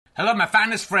Hello, my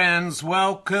finest friends.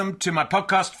 Welcome to my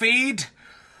podcast feed,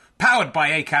 powered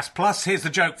by Acast Plus. Here's the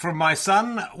joke from my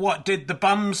son. What did the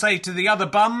bum say to the other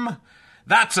bum?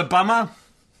 That's a bummer.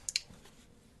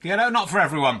 You know, not for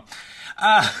everyone.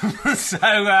 Look,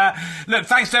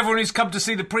 thanks to everyone who's come to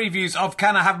see the previews of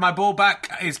Can I Have My Ball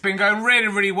Back? It's been going really,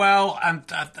 really well, and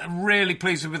I'm really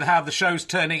pleased with how the show's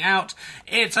turning out.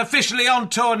 It's officially on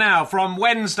tour now. From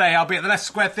Wednesday, I'll be at the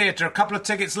Leicester Square Theatre. A couple of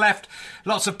tickets left.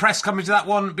 Lots of press coming to that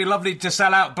one. It'd be lovely to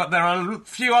sell out, but there are a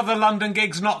few other London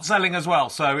gigs not selling as well.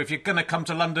 So if you're going to come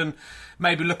to London,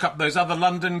 maybe look up those other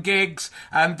London gigs.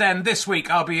 And then this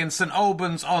week, I'll be in St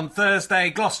Albans on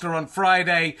Thursday, Gloucester on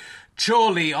Friday,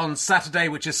 Chorley on Saturday,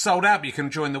 which is sold out, but you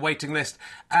can join the waiting list,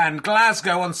 and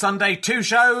Glasgow on Sunday. 2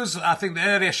 shows. I think the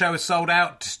earlier show is sold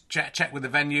out. Check with the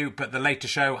venue, but the later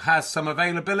show has some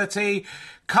availability.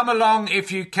 Come along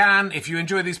if you can. If you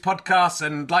enjoy these podcasts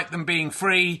and like them being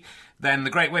free, then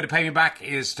the great way to pay me back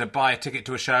is to buy a ticket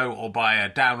to a show or buy a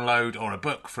download or a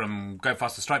book from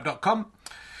gofasterstripe.com.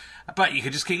 But you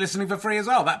can just keep listening for free as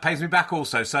well. That pays me back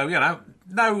also. So, you know,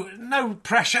 no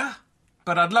pressure.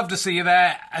 But I'd love to see you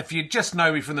there. If you just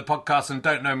know me from the podcast and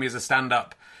don't know me as a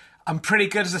stand-up, I'm pretty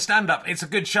good as a stand-up. It's a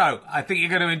good show. I think you're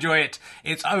going to enjoy it.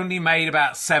 It's only made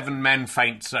about 7 men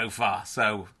faint so far.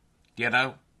 So, you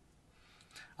know,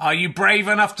 are you brave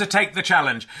enough to take the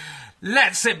challenge?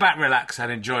 Let's sit back, relax,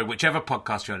 and enjoy whichever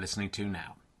podcast you're listening to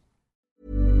now.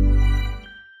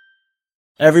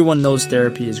 Everyone knows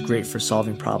therapy is great for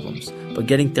solving problems, but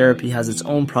getting therapy has its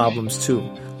own problems too,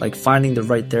 like finding the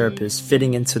right therapist,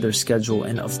 fitting into their schedule,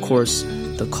 and of course,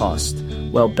 the cost.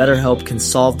 Well, BetterHelp can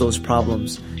solve those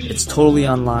problems. It's totally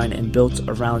online and built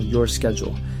around your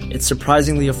schedule. It's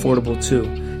surprisingly affordable too.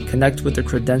 Connect with a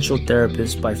credentialed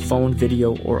therapist by phone,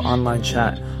 video, or online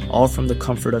chat, all from the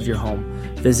comfort of your home.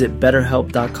 Visit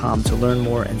BetterHelp.com to learn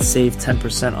more and save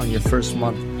 10% on your first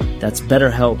month. That's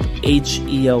BetterHelp,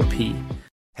 H-E-L-P.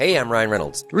 Hey, I'm Ryan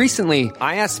Reynolds. Recently,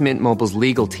 I asked Mint Mobile's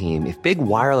legal team if big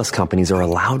wireless companies are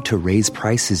allowed to raise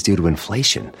prices due to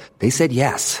inflation. They said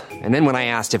yes. And then when I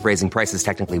asked if raising prices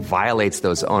technically violates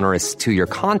those onerous 2-year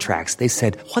contracts, they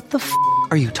said, "What the f***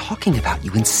 are you talking about,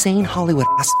 you insane Hollywood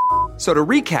ass?" So to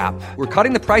recap, we're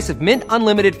cutting the price of Mint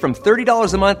Unlimited from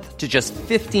 $30 a month to just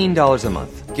 $15 a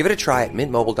month. Give it a try at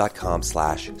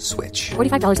mintmobile.com/switch.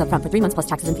 $45 up front for 3 months plus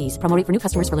taxes and fees. Promo rate for new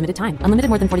customers for limited time. Unlimited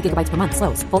more than 40 gigabytes per month.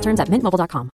 Slows full terms at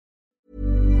mintmobile.com.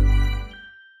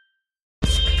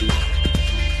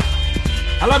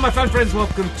 Hello, my fun friends.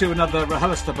 Welcome to another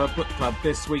RHLSTP Book Club.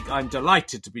 This week, I'm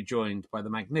delighted to be joined by the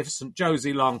magnificent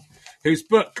Josie Long, whose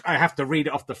book, I have to read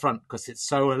it off the front because it's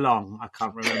so long, I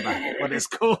can't remember what it's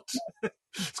called.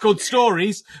 It's called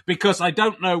Stories, Because I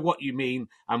Don't Know What You Mean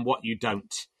and What You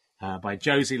Don't, by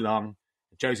Josie Long.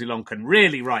 Josie Long can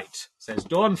really write, says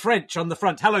Dawn French on the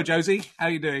front. Hello, Josie. How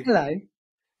are you doing? Hello.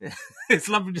 It's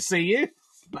lovely to see you.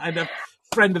 And a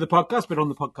friend of the podcast, been on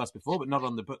the podcast before, but not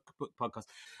on the book podcast.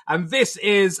 And this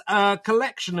is a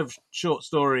collection of short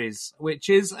stories, which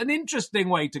is an interesting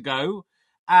way to go.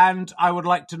 And I would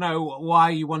like to know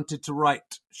why you wanted to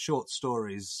write short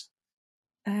stories.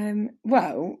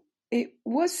 Well, it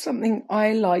was something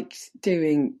I liked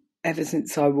doing ever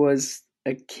since I was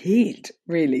a kid,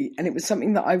 really. And it was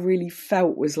something that I really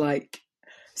felt was like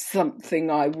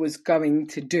something I was going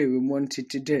to do and wanted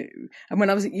to do. And when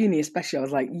I was at uni especially, I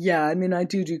was like, yeah, I mean, I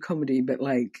do comedy, but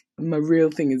like my real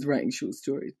thing is writing short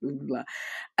stories, blah, blah, blah.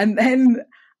 And then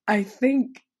I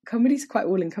think comedy's quite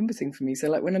all encompassing for me. So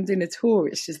like when I'm doing a tour,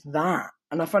 it's just that.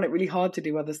 And I find it really hard to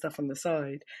do other stuff on the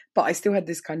side. But I still had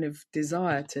this kind of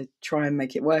desire to try and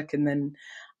make it work. And then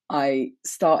I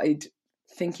started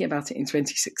thinking about it in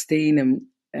 2016 and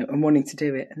wanting to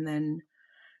do it. And then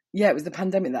yeah, it was the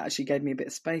pandemic that actually gave me a bit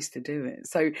of space to do it.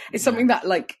 So it's something that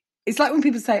like, it's like when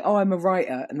people say, oh, I'm a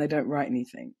writer, and they don't write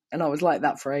anything. And I was like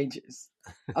that for ages.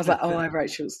 I was like, oh, I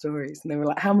write short stories. And they were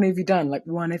like, how many have you done? Like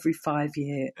 1 every 5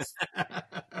 years. It's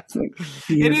like,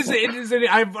 it is.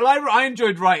 I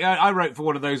enjoyed writing. I wrote for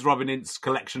one of those Robin Ince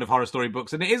collection of horror story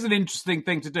books, and it is an interesting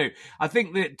thing to do. I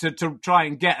think that to try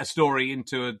and get a story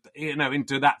into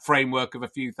that framework of a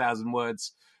few thousand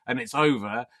words and it's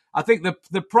over. I think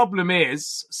the problem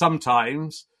is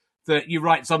sometimes that you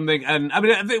write something, and I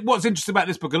mean, what's interesting about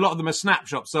this book, a lot of them are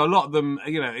snapshots. So a lot of them,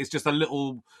 it's just a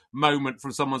little moment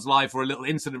from someone's life or a little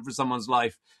incident from someone's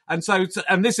life. And so,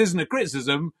 and this isn't a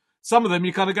criticism. Some of them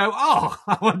you kind of go, oh,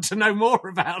 I want to know more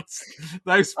about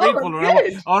those people,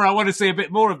 or I want to see a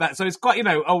bit more of that. So it's quite,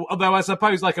 although I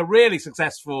suppose like a really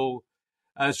successful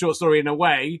short story in a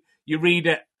way, you read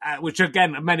it, which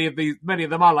again, many of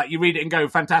them are like, you read it and go,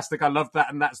 fantastic, I love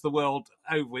that, and that's the world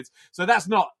over with. So that's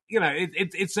not,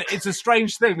 it's a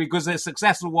strange thing because a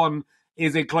successful one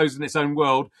is enclosed in its own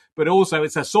world, but also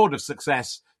it's a sort of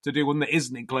success to do one that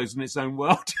isn't enclosed in its own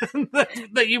world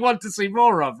that you want to see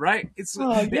more of, right? That's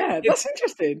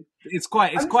interesting. It's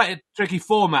quite a tricky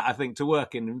format, I think, to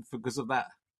work in because of that.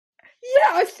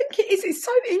 Yeah, I think it is. It's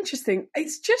so interesting.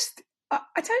 It's just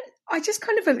I just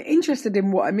kind of am interested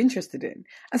in what I'm interested in,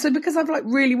 and so because I've like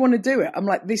really want to do it, I'm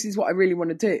like, this is what I really want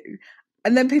to do,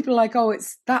 and then people are like, oh,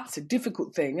 that's a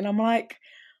difficult thing, and I'm like,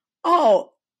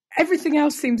 oh, everything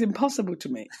else seems impossible to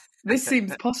me. This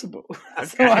seems possible. Okay.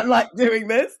 So I like doing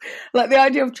this. Like the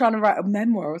idea of trying to write a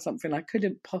memoir or something, I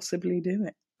couldn't possibly do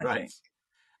it.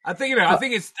 I think I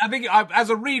think as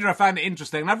a reader, I found it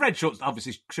interesting. And I've read short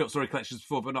story collections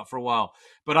before, but not for a while.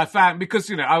 But I found,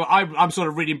 because, I'm sort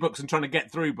of reading books and trying to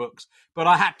get through books, but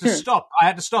I had to stop. I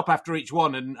had to stop after each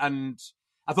one. And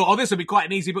I thought, this would be quite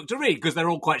an easy book to read because they're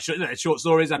all quite short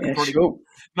stories. I could probably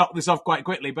knock this off quite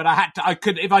quickly. But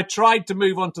if I tried to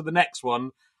move on to the next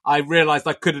one, I realised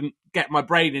I couldn't get my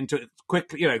brain into it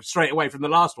quickly, straight away from the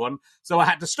last one. So I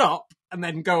had to stop and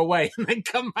then go away and then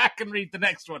come back and read the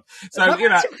next one. So, that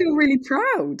makes you feel really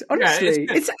proud, honestly.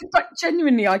 Yeah, but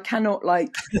genuinely, I cannot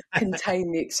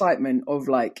contain the excitement of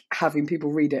having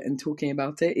people read it and talking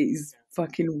about it. It is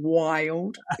fucking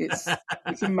wild. It's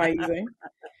amazing.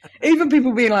 Even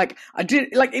people being like,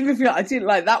 even if I didn't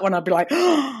like that one, I'd be like,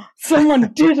 oh,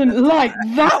 someone didn't like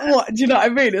that one. Do you know what I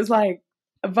mean? It's like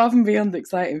above and beyond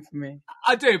exciting for me.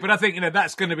 I do, but I think,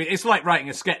 that's going to be, it's like writing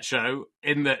a sketch show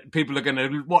in that people are going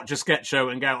to watch a sketch show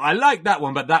and go, I like that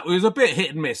one, but that was a bit hit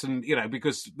and miss. And,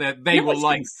 because they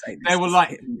won't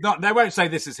say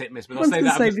this is hit and miss, but they'll say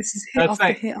that. This is hit after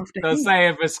hit after hit. They'll say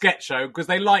of a sketch show because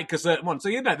they like a certain one.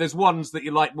 So, there's ones that you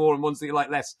like more and ones that you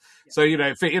like less.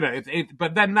 Yeah. So,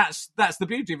 but then that's the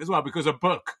beauty of it as well, because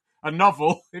a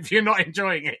novel, if you're not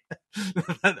enjoying it,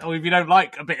 or if you don't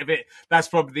like a bit of it, that's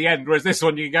probably the end. Whereas this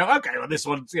one, you can go, okay, well, this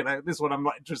one I'm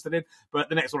not interested in, but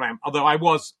the next one I am. Although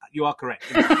you are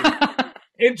correct.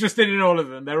 Interested in all of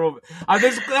them. They're all.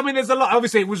 There's a lot.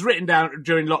 Obviously, it was written down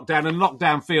during lockdown, and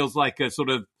lockdown feels like a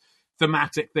sort of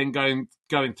thematic thing going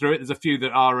through it. There's a few that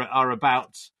are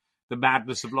about the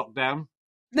madness of lockdown.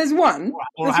 There's one.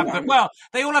 They all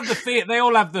have the feel. They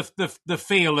all have the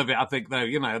feel of it. I think,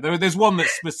 though, there's one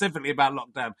that's specifically about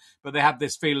lockdown, but they have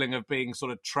this feeling of being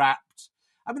sort of trapped.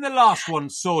 The last one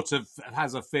sort of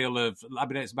has a feel of.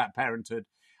 It's about parenthood.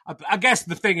 I guess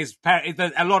the thing is,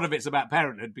 a lot of it's about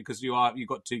parenthood because you've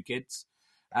got two kids,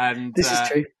 and this is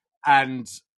true.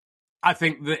 And I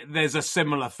think that there's a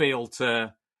similar feel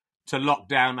to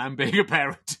lockdown and being a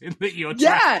parent in that you're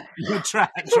trapped. You're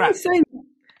trapped.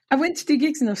 I went to do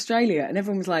gigs in Australia and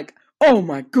everyone was like, oh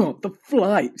my God, the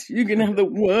flight, you're going to have the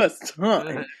worst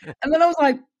time. And then I was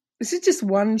like, this is just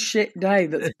one shit day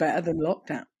that's better than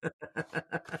lockdown.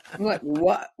 I'm like,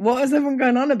 what is everyone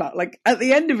going on about? At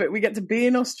the end of it, we get to be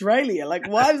in Australia.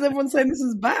 Why is everyone saying this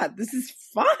is bad? This is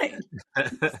fine.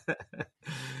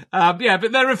 But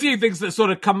there are a few things that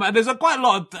sort of come, there's quite a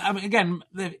lot of,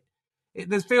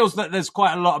 there feels that there's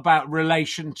quite a lot about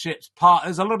relationships.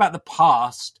 There's a lot about the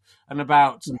past and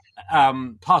about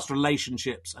past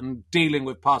relationships and dealing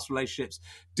with past relationships,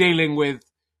 dealing with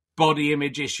body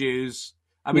image issues.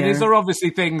 These are obviously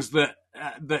things that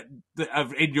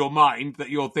are in your mind that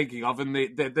you're thinking of, and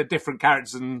they're different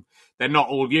characters, and they're not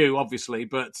all you, obviously.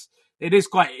 But it is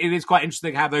quite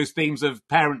interesting how those themes of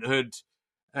parenthood.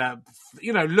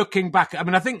 Looking back, I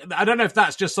don't know if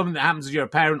that's just something that happens as you're a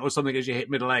parent or something as you hit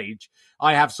middle age.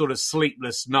 I have sort of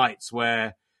sleepless nights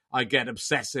where I get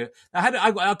obsessive.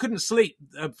 I couldn't sleep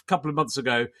a couple of months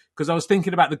ago because I was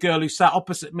thinking about the girl who sat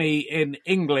opposite me in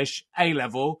English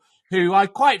A-level, who I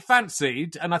quite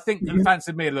fancied, and I think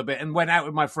fancied me a little bit, and went out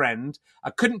with my friend.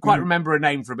 I couldn't quite remember her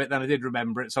name for a bit, then I did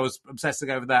remember it, so I was obsessing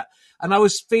over that. And I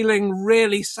was feeling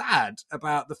really sad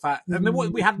about the fact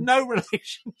that we had no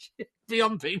relationship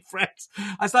beyond being friends.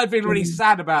 I started feeling really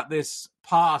sad about this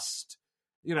past,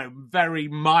 very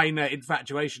minor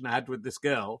infatuation I had with this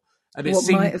girl. And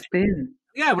might have been.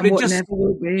 Yeah, but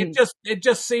it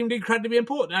just seemed incredibly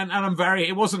important, and I'm very.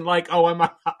 It wasn't like, oh, I'm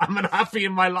unhappy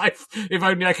in my life. If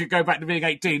only I could go back to being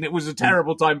 18. It was a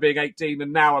terrible time being 18,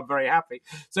 and now I'm very happy.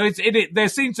 So there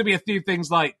seems to be a few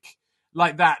things like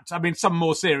that. Some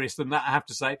more serious than that, I have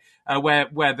to say,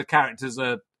 where the characters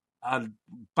are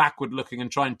backward looking and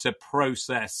trying to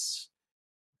process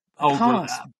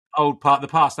the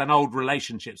past and old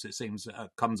relationships. It seems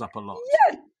comes up a lot.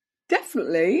 Yeah.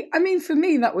 Definitely. For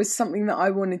me, that was something that I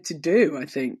wanted to do, I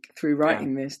think, through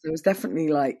writing this. There was definitely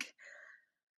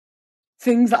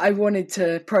things that I wanted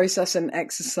to process and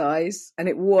exercise, and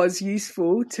it was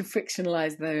useful to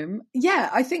fictionalize them. Yeah,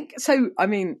 I think so.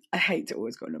 I hate to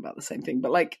always go on about the same thing,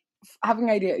 but having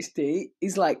ADHD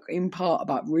is like in part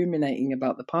about ruminating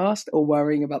about the past or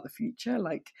worrying about the future,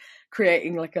 like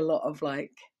creating like a lot of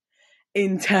like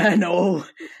internal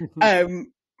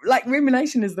like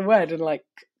rumination is the word, and like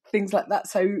things like that.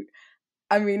 So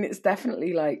I mean, it's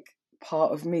definitely like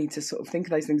part of me to sort of think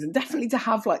of those things, and definitely to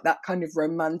have like that kind of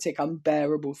romantic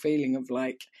unbearable feeling of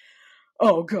like,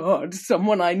 oh God,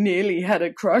 someone I nearly had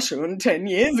a crush on 10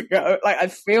 years ago. Like, I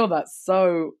feel that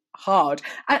so hard.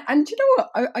 And you know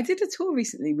what? I did a tour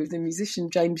recently with the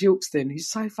musician James Yorkston, who's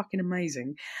so fucking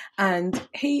amazing. And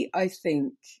he, I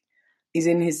think, is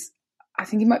in his, I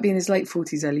think he might be in his late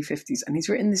 40s, early 50s. And he's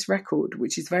written this record,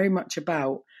 which is very much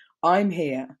about, I'm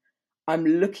here, I'm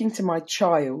looking to my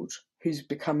child who's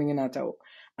becoming an adult,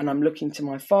 and I'm looking to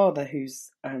my father who's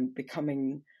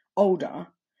becoming older,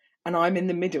 and I'm in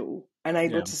the middle and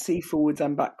able to see forwards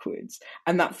and backwards.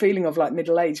 And that feeling of like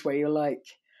middle age where you're like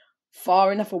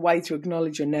far enough away to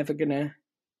acknowledge you're never going to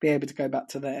be able to go back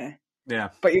to there. Yeah.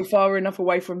 But you're far enough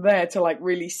away from there to like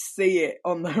really see it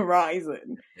on the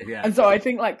horizon. Yeah. And so I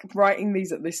think like writing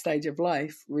these at this stage of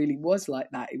life really was like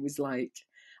that. It was like,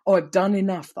 oh, I've done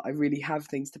enough that I really have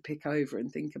things to pick over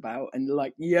and think about and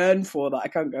like yearn for that I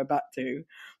can't go back to.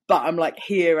 But I'm like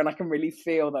here and I can really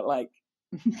feel that like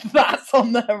that's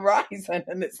on the horizon,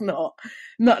 and it's not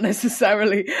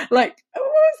necessarily like, what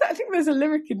was that? I think there's a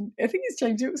lyric in, I think it's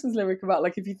James Wilson's lyric about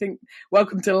like, if you think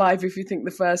welcome to life, if you think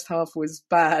the first half was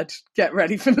bad, get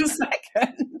ready for the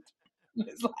second.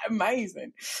 It's like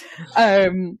amazing.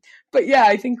 But yeah,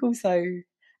 I think also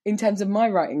in terms of my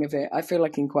writing of it, I feel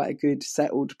like in quite a good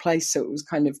settled place, so it was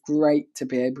kind of great to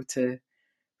be able to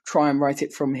try and write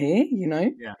it from here, you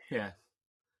know.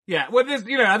 Yeah, well, there's,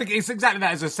 I think it's exactly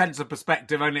that, as a sense of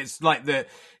perspective, and it's like the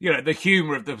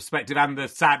humour of the perspective and the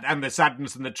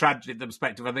sadness and the tragedy of the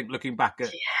perspective. I think looking back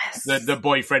at the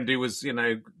boyfriend who was,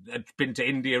 had been to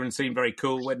India and seemed very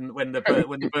cool when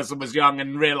the person was young,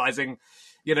 and realising,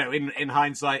 in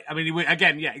hindsight, I mean,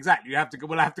 again, yeah, exactly.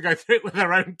 We'll have to go through it with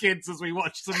our own kids as we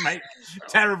watch them make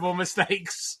terrible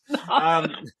mistakes.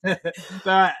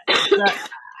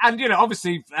 And,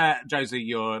 obviously, Josie,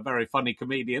 you're a very funny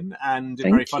comedian and a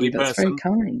very funny person. That's very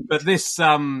kind. But this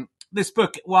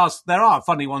book, whilst there are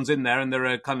funny ones in there, and there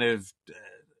are kind of,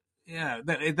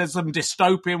 there's some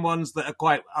dystopian ones that are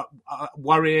quite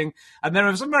worrying, and there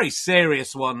are some very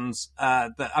serious ones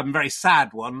that are very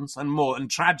sad ones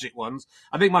and tragic ones.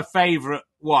 I think my favourite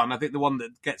one, I think the one that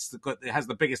has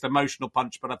the biggest emotional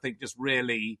punch, but I think just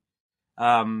really...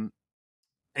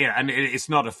 and it's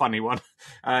not a funny one,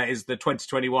 is the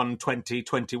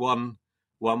 2021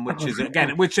 one, which is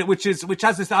again, which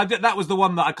has this. That was the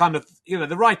one that I kind of,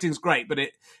 the writing's great, but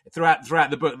it throughout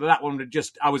the book, that one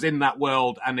I was in that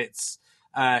world, and it's,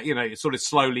 it sort of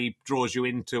slowly draws you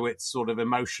into its sort of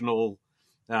emotional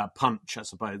punch, I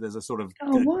suppose. There's a sort of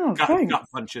gut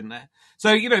punch in there.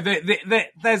 So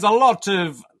there's a lot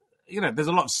of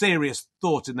serious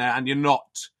thought in there, and you're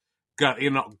not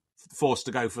forced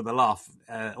to go for the laugh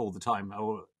all the time.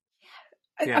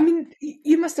 I mean,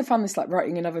 you must have found this like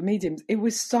writing in other mediums. It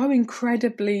was so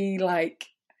incredibly like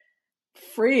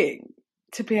freeing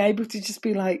to be able to just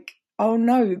be like, oh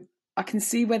no, I can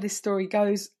see where this story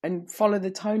goes and follow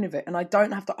the tone of it, and I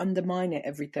don't have to undermine it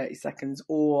every 30 seconds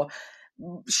or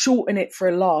shorten it for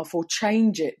a laugh or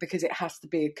change it because it has to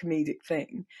be a comedic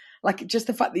thing. Like, just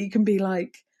the fact that you can be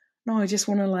like, no, I just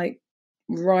want to like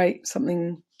write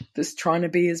something that's trying to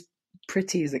be as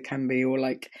pretty as it can be, or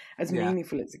like as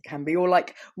meaningful as it can be, or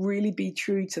like really be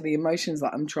true to the emotions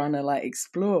that I'm trying to like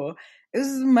explore. It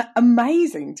was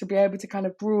amazing to be able to kind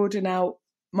of broaden out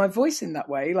my voice in that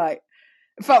way. Like,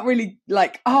 it felt really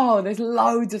like, oh, there's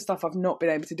loads of stuff I've not been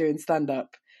able to do in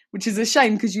stand-up, which is a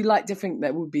shame because you like to think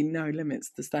there would be no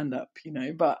limits to stand-up,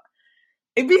 but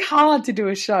it'd be hard to do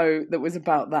a show that was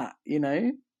about that,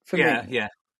 for me.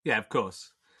 Yeah, of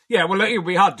course. Yeah, well, it would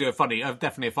be hard to do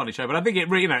definitely a funny show, but I think it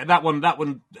really, that one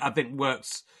I think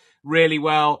works really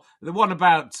well. The one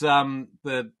about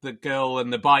the girl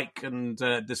and the bike and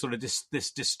the sort of this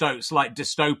slight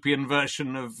dystopian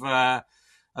version of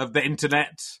the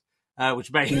internet,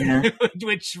 which I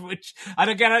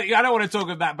don't want to talk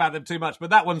about them too much, but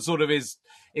that one sort of is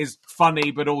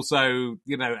funny, but also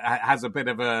has a bit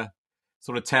of a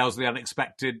sort of tales of the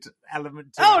unexpected element.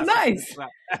 Oh, nice!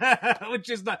 Which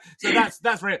is not, so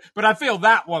that's very. But I feel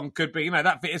that one could be,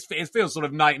 it feels sort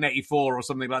of 1984 or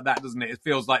something like that, doesn't it? It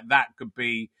feels like that could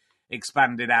be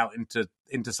expanded out into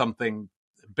something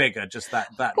bigger. Just that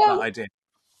idea.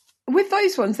 With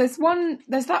those ones, there's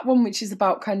that one which is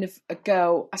about kind of a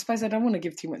girl. I suppose I don't want to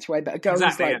give too much away, but a girl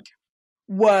who's like.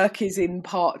 Work is in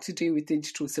part to do with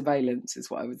digital surveillance, is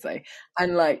what I would say.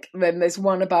 And like, then there's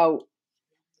one about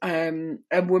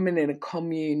a woman in a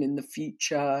commune in the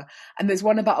future. And there's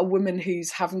one about a woman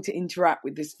who's having to interact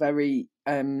with this very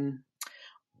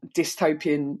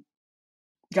dystopian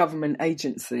government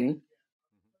agency.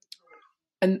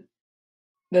 And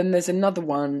then there's another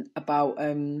one about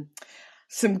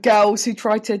some girls who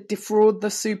try to defraud the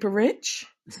super rich.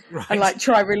 Right. And like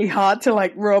try really hard to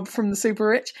like rob from the super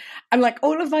rich. And like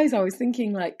all of those, I was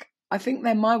thinking like, I think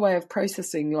they're my way of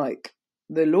processing like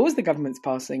the laws the government's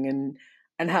passing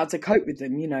and how to cope with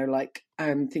them, you know, like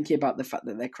thinking about the fact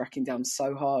that they're cracking down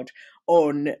so hard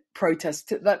on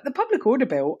protests. Like the public order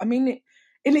bill, I mean,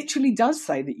 it literally does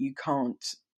say that you can't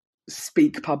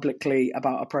speak publicly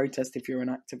about a protest if you're an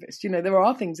activist. You know, there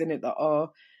are things in it that are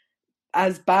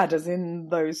as bad as in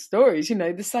those stories, you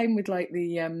know, the same with like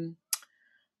the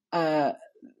oh,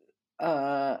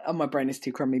 my brain is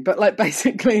too crummy, but like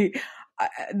basically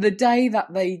the day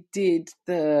that they did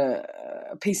the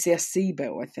PCSC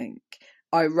bill, I think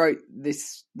I wrote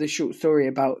the short story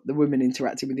about the women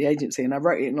interacting with the agency, and I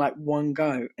wrote it in like one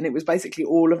go, and it was basically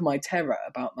all of my terror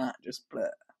about that just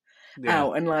blurt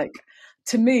out. And like,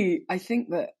 to me, I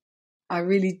think that I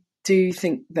really do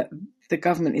think that the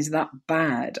government is that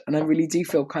bad, and I really do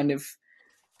feel kind of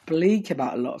bleak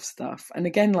about a lot of stuff. And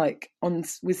again, like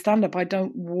with stand-up, I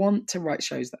don't want to write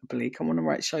shows that are bleak. I want to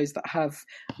write shows that have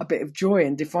a bit of joy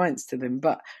and defiance to them.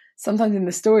 But sometimes in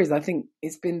the stories, I think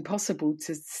it's been possible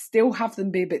to still have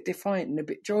them be a bit defiant and a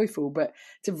bit joyful, but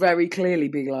to very clearly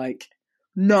be like,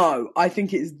 no, I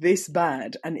think it's this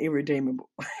bad and irredeemable.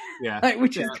 Yeah. Like,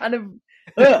 which is kind of,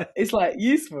 it's like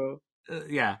useful.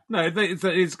 Yeah, no, it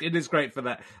is great for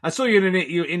that. I saw you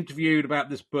you interviewed about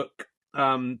this book,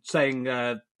 saying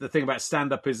the thing about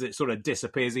stand-up is it sort of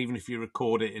disappears even if you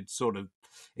record it. It's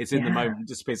in the moment, it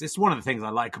disappears. It's one of the things I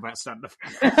like about stand-up.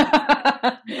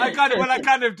 I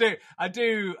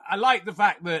like the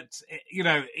fact that, you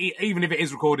know, even if it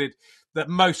is recorded, that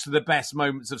most of the best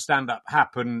moments of stand-up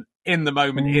happen in the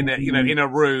moment, in a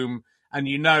room, and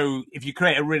you know, if you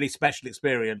create a really special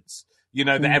experience, you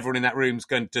know that everyone in that room is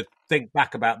going to think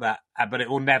back about that, but it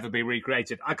will never be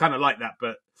recreated. I kind of like that,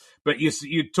 but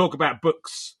you talk about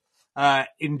books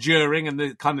enduring, and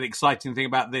the kind of exciting thing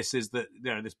about this is that,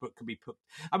 you know, this book can be put.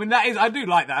 I mean, I do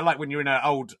like that. I like when you're in an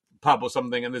old pub or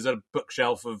something, and there's a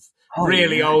bookshelf of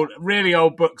really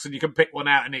old books, and you can pick one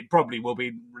out, and it probably will be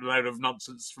a load of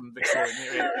nonsense from Victorian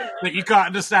period that you can't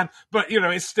understand, but you know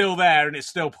it's still there, and it's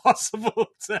still possible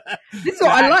to. This is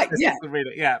what I like. Yeah, read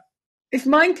it. Yeah. If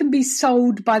mine can be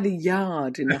sold by the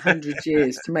yard in 100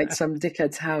 years to make some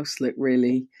dickhead's house look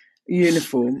really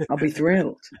uniform, I'll be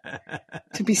thrilled.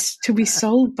 To be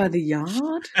sold by the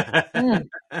yard?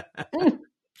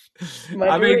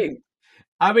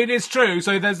 I mean, it's true.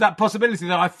 So there's that possibility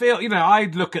that I feel, you know,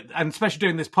 I look at, and especially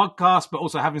doing this podcast, but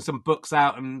also having some books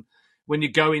out, and when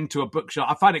you go into a bookshop,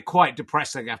 I find it quite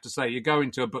depressing, I have to say. You go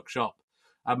into a bookshop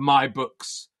and my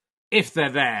books, if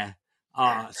they're there,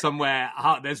 somewhere,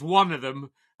 there's one of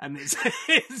them, and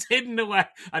it's hidden away,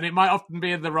 and it might often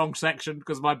be in the wrong section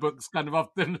because my books kind of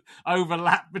often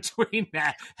overlap between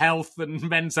health and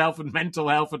men's health and mental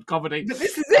health and comedy. But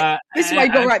this is it. This is why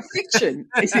you got to write fiction.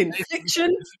 It's in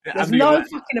fiction. There's no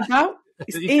fucking about.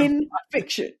 It's in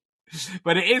fiction.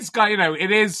 But it is, you know,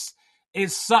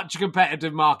 it's such a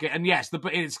competitive market, and yes,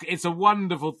 it's a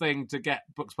wonderful thing to get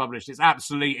books published. It's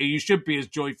absolutely, you should be as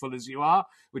joyful as you are,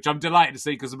 which I'm delighted to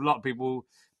see, because a lot of people,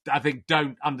 I think,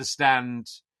 don't understand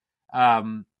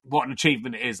what an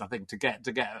achievement it is, I think, to get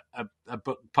a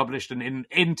book published and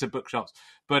into bookshops.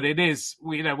 But it is,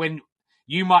 you know, when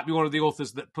you might be one of the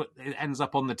authors that it ends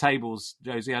up on the tables,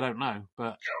 Josie, I don't know,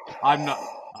 but I'm not.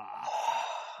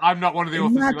 I'm not one of the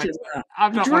authors. Imagine that.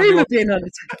 I'm not dream of being on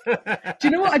the table. Do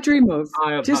you know what I dream of?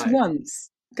 Just once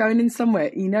going in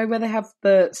somewhere, you know, where they have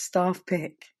the staff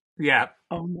pick. Yeah.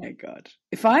 Oh my God!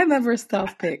 If I am ever a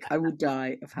staff pick, I will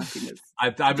die of happiness.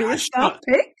 I'm a staff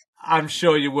pick. I'm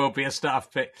sure you will be a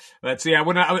staff pick. But yeah,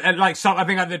 when I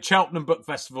think at the Cheltenham Book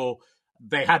Festival,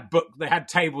 they had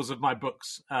tables of my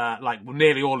books,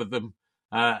 nearly all of them.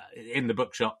 In the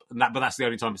bookshop, but that's the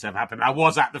only time it's ever happened. I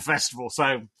was at the festival,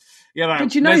 so you know.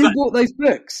 But you know who bought those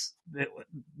books?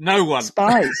 No one.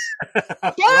 Spies.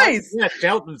 Spies. Yeah,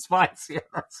 Cheltenham spies. Yeah,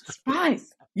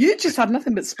 spies. You just had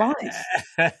nothing but spies.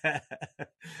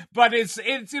 But it's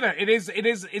you know, it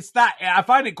is that I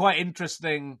find it quite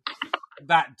interesting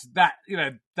that you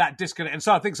know, that disconnect. And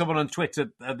so I think someone on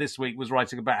Twitter this week was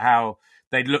writing about how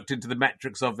they'd looked into the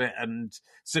metrics of it, and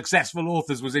successful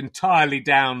authors was entirely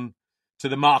down to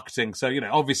the marketing. So, you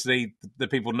know, obviously the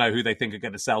people know who they think are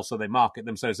going to sell, so they market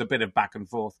them. So it's a bit of back and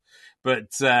forth. But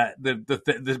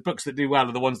the books that do well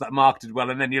are the ones that are marketed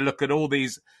well. And then you look at all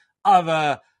these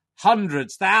other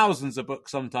hundreds, thousands of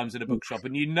books sometimes in a bookshop,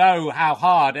 and you know how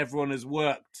hard everyone has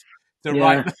worked to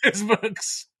write those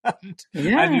books. And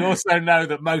you also know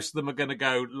that most of them are going to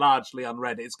go largely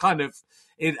unread. It's kind of...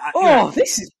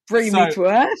 this is bringing me to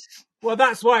earth. Well,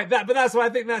 that's why I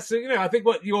think that's, I think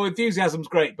what your enthusiasm's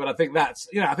great, but I think that's,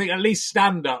 I think at least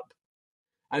stand-up,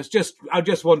 I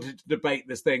just wanted to debate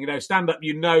this thing. Stand-up,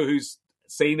 who's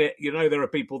seen it, there are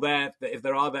people there, that if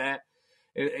there are there.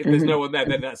 If there's no one there,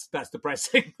 then that's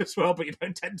depressing as well, but you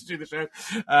don't tend to do the show.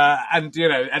 And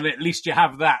at least you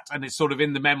have that, and it's sort of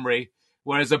in the memory.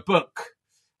 Whereas a book,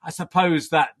 I suppose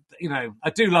that, I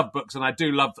do love books, and I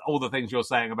do love all the things you're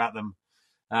saying about them.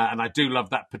 And I do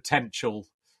love that potential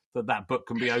that book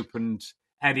can be opened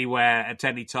anywhere at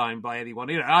any time by anyone.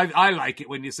 I like it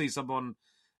when you see someone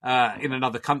in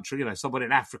another country, someone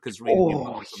in Africa's reading it.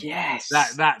 Oh, yes.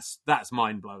 That's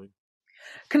mind-blowing.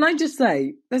 Can I just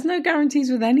say, there's no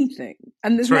guarantees with anything,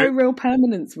 and there's no real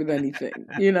permanence with anything,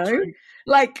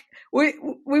 Like, we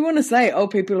want to say,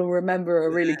 people will remember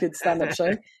a really good stand-up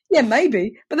show. Yeah,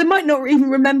 maybe, but they might not even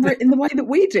remember it in the way that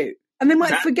we do. And they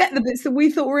might forget the bits that we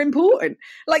thought were important.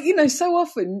 Like, so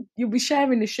often you'll be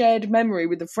sharing a shared memory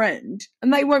with a friend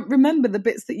and they won't remember the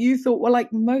bits that you thought were,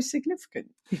 like, most significant.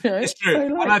 It's true.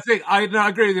 So, and I think, I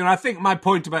agree with you. And I think my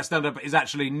point about stand-up is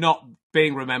actually not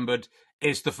being remembered.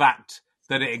 It's the fact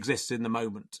that it exists in the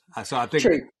moment. So I think...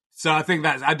 True. So I think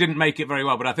I didn't make it very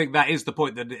well, but I think that is the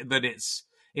point, that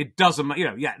it doesn't,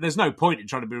 there's no point in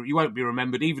trying to you won't be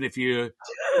remembered, even if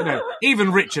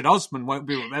even Richard Osman won't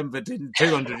be remembered in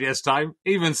 200 years' time,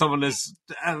 even someone as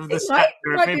might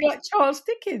be like Charles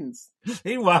Dickens.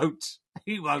 He won't.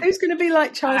 Who's going to be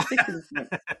like Charles Dickens?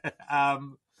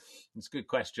 It's a good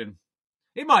question.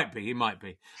 He might be.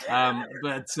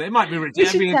 But it might be Richard. You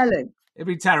should tell him. It'd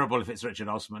be terrible if it's Richard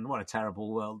Osman. What a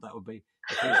terrible world that would be.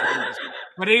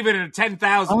 But even in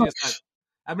 10,000 years time,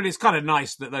 I mean, it's kind of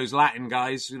nice that those Latin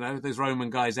guys, those Roman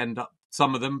guys end up,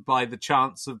 some of them, by the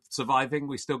chance of surviving.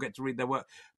 We still get to read their work.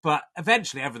 But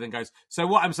eventually everything goes. So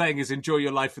what I'm saying is enjoy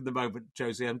your life in the moment,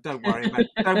 Josie, and don't worry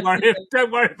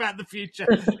about the future.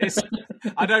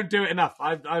 I don't do it enough.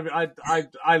 I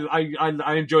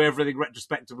enjoy everything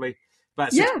retrospectively.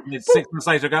 But 6 months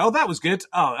later I go, that was good.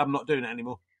 Oh, I'm not doing it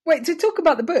anymore. Wait, to talk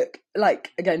about the book, like,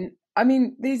 again, I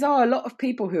mean, these are a lot of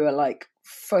people who are like,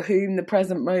 for whom the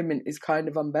present moment is kind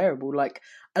of unbearable. Like,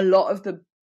 a lot of the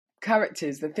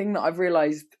characters, the thing that I've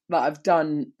realised that I've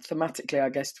done thematically, I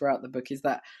guess, throughout the book is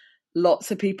that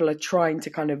lots of people are trying to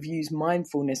kind of use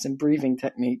mindfulness and breathing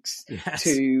techniques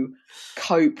to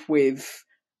cope with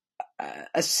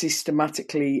a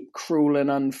systematically cruel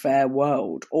and unfair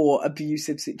world or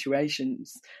abusive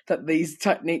situations that these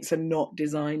techniques are not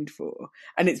designed for.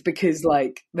 And it's because,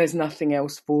 like, there's nothing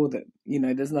else for them,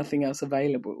 there's nothing else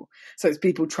available. So it's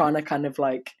people trying to kind of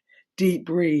like deep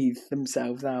breathe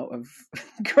themselves out of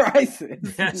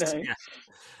crisis. Yes, yeah.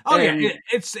 Oh yeah,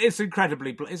 it's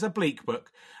incredibly. It's a bleak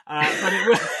book, but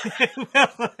it's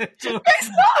not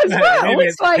as well.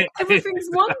 It's like everything's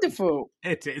wonderful.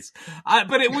 It is,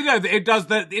 but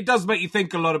it does make you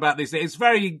think a lot about this. It's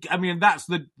very. I mean, that's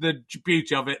the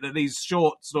beauty of it, that these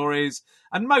short stories,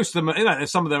 and most of them,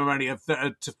 some of them are only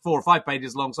 4 or 5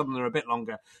 pages long. Some of them are a bit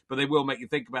longer, but they will make you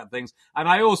think about things. And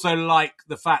I also like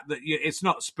the fact that it's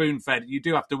not spoon fed. You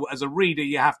do have to, as a reader,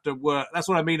 you have to work. That's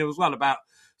what I mean as well about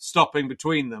stopping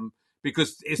between them,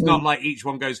 because it's not like each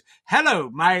one goes, hello,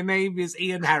 my name is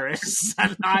Ian Harris,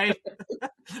 and I'm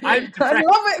I love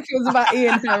it if it was about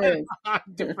Ian Harris. I'm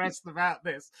depressed about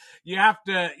this. You have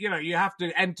to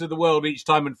enter the world each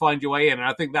time and find your way in, and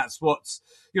I think that's what's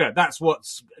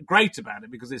great about it,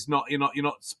 because it's not, you're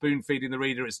not spoon feeding the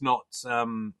reader. It's not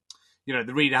the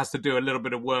reader has to do a little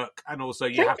bit of work, and also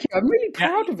I'm really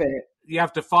proud of it. You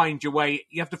have to find your way.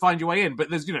 You have to find your way in, but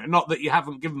there's not that you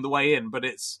haven't given the way in, but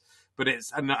it's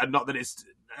and not that it's.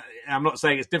 I'm not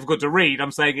saying it's difficult to read.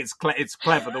 I'm saying it's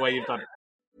clever the way you've done it.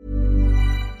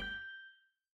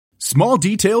 Small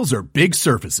details are big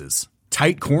surfaces.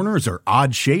 Tight corners are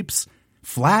odd shapes.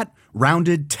 Flat,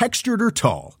 rounded, textured, or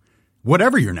tall.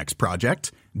 Whatever your next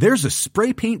project, there's a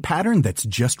spray paint pattern that's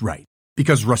just right.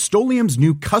 Because Rust-Oleum's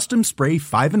new Custom Spray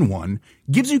 5-in-1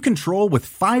 gives you control with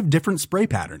 5 different spray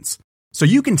patterns. So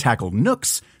you can tackle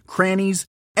nooks, crannies,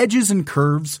 edges, and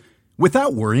curves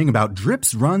without worrying about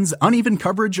drips, runs, uneven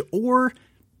coverage, or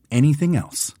anything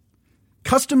else.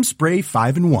 Custom Spray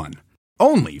 5-in-1.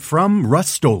 Only from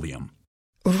Rust-Oleum.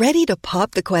 Ready to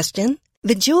pop the question?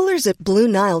 The jewelers at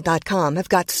BlueNile.com have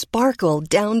got sparkle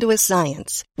down to a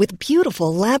science with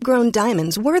beautiful lab-grown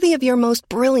diamonds worthy of your most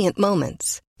brilliant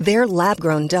moments. Their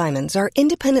lab-grown diamonds are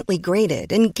independently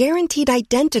graded and guaranteed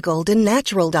identical to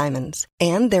natural diamonds,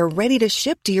 and they're ready to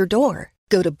ship to your door.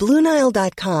 Go to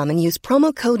BlueNile.com and use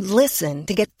promo code LISTEN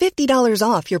to get $50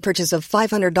 off your purchase of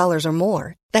 $500 or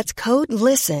more. That's code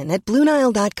LISTEN at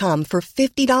BlueNile.com for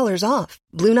 $50 off.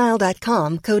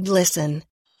 BlueNile.com, code LISTEN.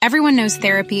 Everyone knows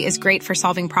therapy is great for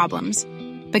solving problems.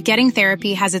 But getting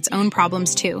therapy has its own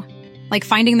problems too. Like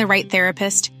finding the right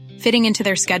therapist, fitting into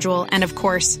their schedule, and of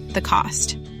course, the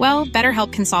cost. Well,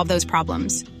 BetterHelp can solve those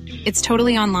problems. It's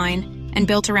totally online and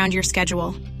built around your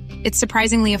schedule. It's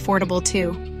surprisingly affordable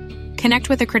too. Connect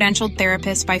with a credentialed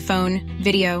therapist by phone,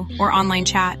 video, or online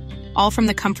chat, all from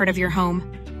the comfort of your home.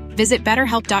 Visit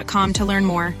BetterHelp.com to learn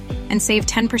more and save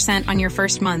 10% on your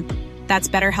first month. That's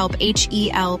BetterHelp,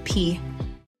 H-E-L-P.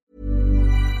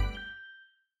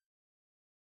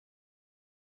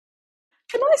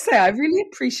 Can I say, I really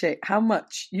appreciate how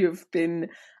much you've been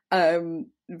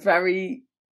very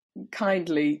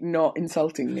kindly not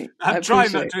insulting me. I'm trying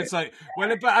not to insult.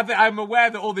 Well, but I'm aware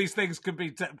that all these things can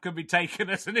be taken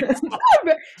as an insult.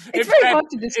 No, it's very hard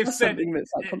to discuss something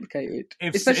that's that complicated,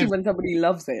 especially when somebody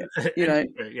loves it. You know.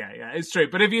 Yeah, it's true.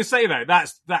 But if you say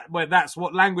that's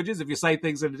what language is. If you say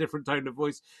things in a different tone of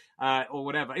voice or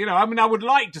whatever, I mean, I would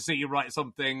like to see you write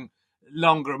something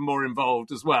longer and more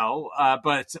involved as well.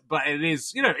 But it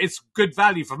is, it's good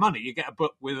value for money. You get a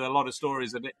book with a lot of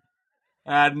stories in it.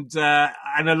 And a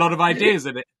lot of ideas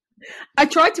in it. I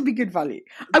tried to be good value.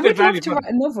 I would love to write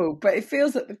a novel, but it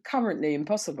feels currently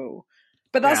impossible.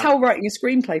 But that's how writing a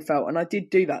screenplay felt, and I did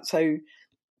do that. So,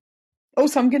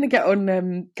 also, I'm going to get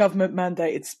on government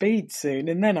mandated speed soon,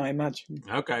 and then I imagine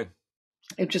it'll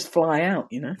just fly out,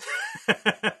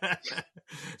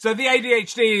 So the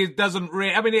ADHD doesn't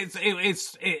really. I mean,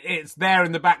 it's there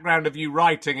in the background of you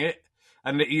writing it.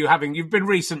 And that you've been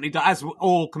recently, as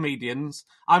all comedians,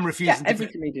 I'm refusing. Yeah, every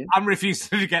comedian. I'm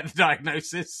refusing to get the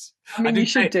diagnosis. I mean, you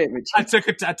should do it, Richard.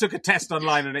 I took a test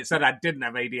online and it said I didn't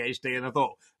have ADHD, and I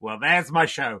thought, well, there's my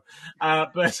show.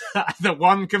 But the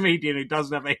one comedian who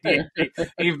doesn't have ADHD,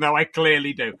 even though I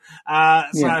clearly do.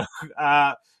 So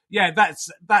that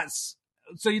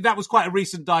was quite a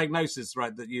recent diagnosis,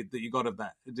 right? That you got of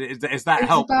that. Is that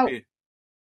helped you?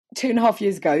 2.5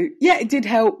 years ago. Yeah, it did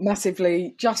help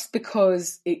massively, just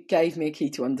because it gave me a key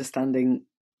to understanding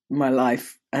my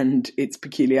life and its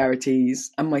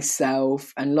peculiarities and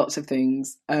myself and lots of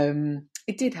things.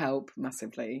 It did help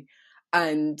massively.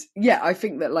 And yeah, I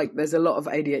think that there's a lot of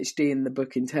ADHD in the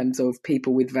book in terms of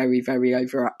people with very, very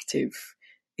overactive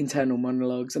internal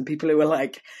monologues and people who are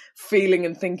feeling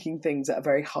and thinking things at a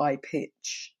very high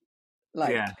pitch.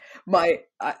 When I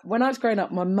was growing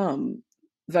up, my mum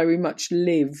very much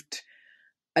lived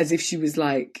as if she was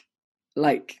like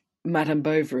Madame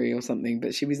Bovary or something,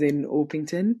 but she was in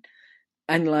Orpington,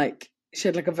 and she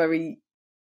had a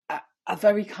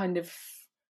very kind of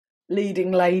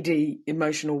leading lady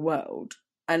emotional world,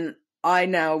 and I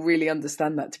now really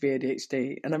understand that to be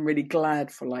ADHD, and I'm really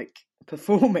glad for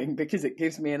performing, because it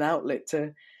gives me an outlet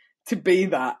to be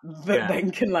that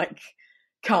then can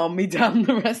calm me down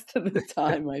the rest of the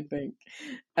time, I think.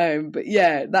 But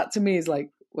yeah, that to me is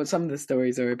what some of the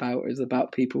stories are about, is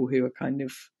about people who are kind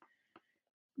of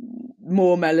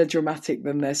more melodramatic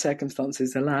than their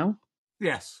circumstances allow.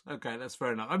 Yes. Okay. That's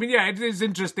fair enough. I mean, yeah, it is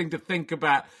interesting to think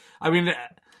about. I mean,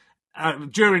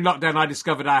 during lockdown, I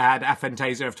discovered I had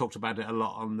aphantasia. I've talked about it a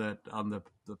lot on the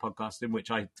podcast, in which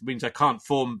means I can't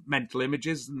form mental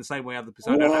images in the same way other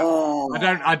people.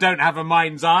 I don't have a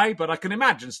mind's eye, but I can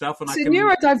imagine stuff, and it's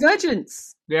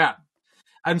neurodivergence. Yeah,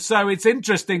 and so it's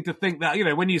interesting to think that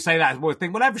when you say that, we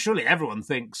think, well, surely everyone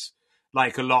thinks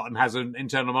a lot and has an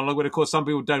internal monologue, but of course some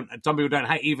people don't. Some people don't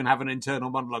even have an internal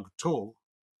monologue at all,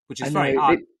 which is very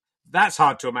hard. That's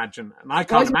hard to imagine, and I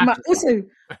can't imagine. Also,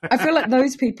 I feel like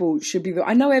those people should be.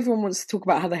 I know everyone wants to talk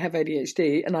about how they have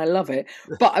ADHD, and I love it,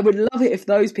 but I would love it if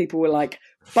those people were like,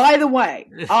 by the way,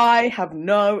 I have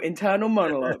no internal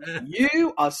monologue.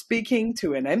 You are speaking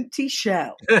to an empty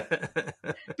shell.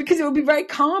 Because it would be very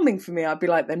calming for me. I'd be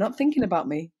like, they're not thinking about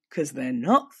me, because they're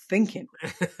not thinking.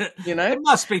 They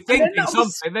must be thinking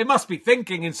something. They must be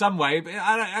thinking in some way, but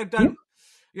I don't.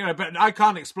 But I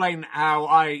can't explain how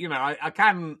I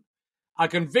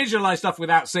can visualize stuff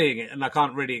without seeing it, and I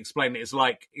can't really explain it. It's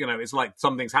it's like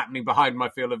something's happening behind my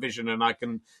field of vision, and I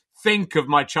can think of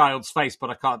my child's face, but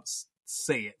I can't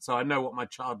see it. So I know what my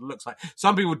child looks like.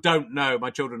 Some people don't know my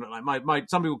children look like.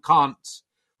 Some people can't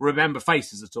remember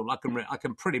faces at all. I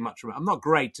can pretty much remember. I'm not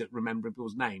great at remembering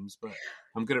people's names, but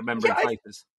I'm good at remembering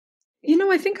faces.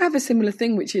 I think I have a similar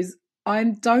thing, which is I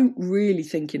don't really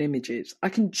think in images. I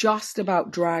can just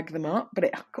about drag them up, but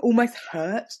it almost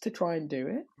hurts to try and do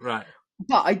it. Right.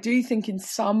 But I do think in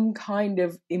some kind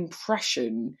of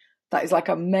impression that is like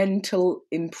a mental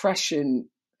impression.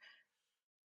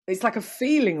 It's like a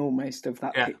feeling almost of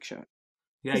that picture.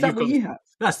 Yeah, is that what you have?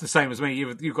 That's the same as me.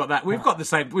 You've got that. We've got the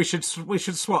same. We should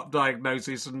swap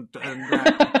diagnoses and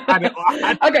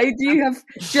Okay. Do you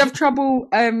have trouble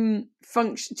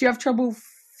function? Do you have trouble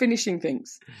finishing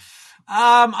things?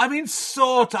 I mean,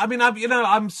 sort of. I mean,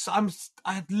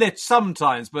 I lit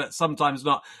sometimes, but sometimes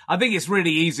not. I think it's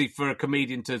really easy for a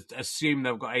comedian to assume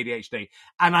they've got ADHD,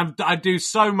 and I do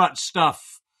so much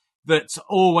stuff that's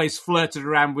always flirted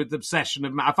around with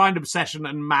obsession. I find obsession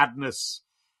and madness,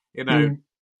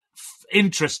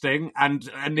 interesting and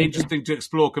interesting to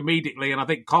explore comedically. And I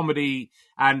think comedy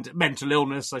and mental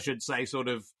illness, I should say, sort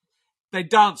of, they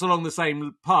dance along the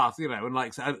same path, and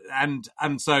like,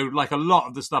 and so like a lot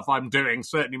of the stuff I'm doing,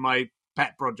 certainly my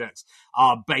pet projects,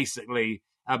 are basically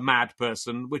a mad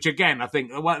person, which again, I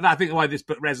think why this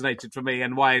book resonated for me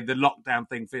and why the lockdown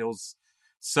thing feels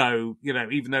so,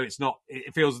 even though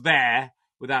it feels there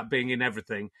without being in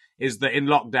everything, is that in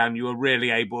lockdown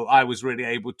I was really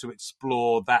able to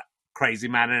explore that crazy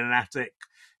man in an attic,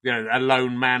 a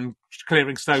lone man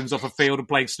clearing stones off a field and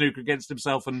playing snooker against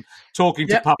himself and talking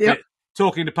to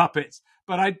puppets.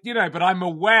 But I'm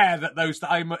aware that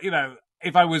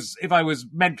if I was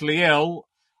mentally ill,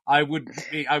 I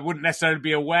wouldn't necessarily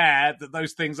be aware that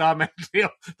those things are mentally ill,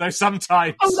 though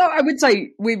sometimes. Oh no, I would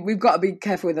say we've got to be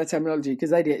careful with our terminology,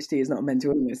 because ADHD is not a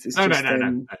mental illness. It's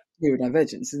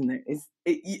neurodivergence, isn't it?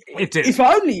 It is. If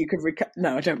only you could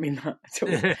No, I don't mean that at all.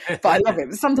 But I love it.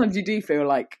 But sometimes you do feel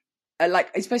like,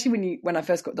 especially when I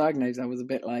first got diagnosed, I was a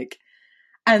bit like,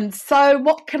 and so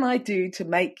what can I do to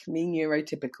make me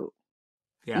neurotypical?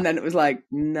 Yeah. And then it was like,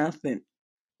 nothing,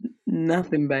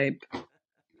 babe.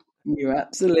 You're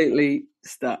absolutely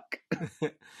stuck.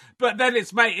 But then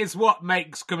it's what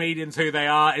makes comedians who they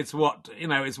are. It's what,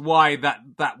 it's why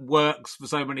that works for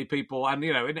so many people. And,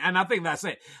 and I think that's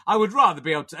it. I would rather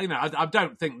be able to, I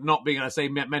don't think not being able to say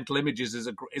mental images is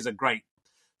a great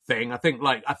thing. I think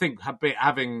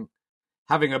having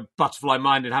a butterfly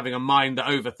mind and having a mind that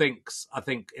overthinks, I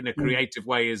think in a creative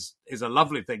way is a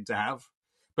lovely thing to have.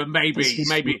 But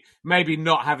maybe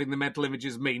not having the mental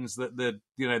images means that the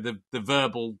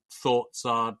verbal thoughts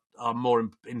are more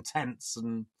intense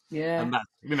and that,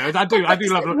 I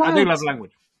do love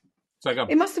language. So go on.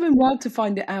 It must have been wild to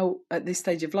find it out at this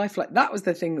stage of life. Like, that was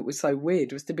the thing that was so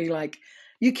weird, was to be like,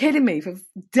 you're kidding me, for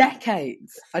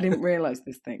decades I didn't realise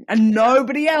this thing, and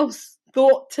nobody else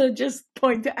thought to just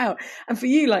point it out. And for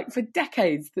you, like, for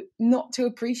decades, not to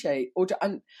appreciate or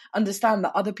to understand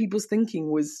that other people's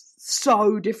thinking was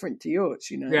so different to yours,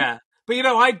 Yeah. But,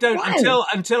 I don't,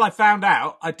 until I found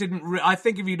out, I didn't, I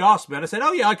think if you'd asked me, I'd have said,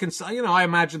 oh yeah, I can, I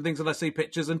imagine things and I see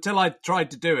pictures, until I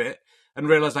tried to do it and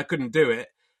realised I couldn't do it.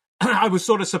 I was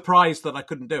sort of surprised that I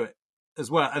couldn't do it as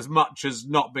well, as much as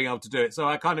not being able to do it. So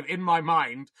I kind of, in my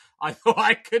mind, I thought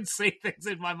I could see things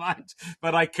in my mind,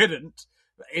 but I couldn't.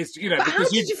 It's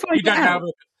because you don't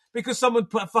know, because someone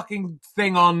put a fucking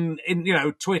thing on in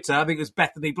Twitter. I think it was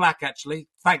Bethany Black, actually.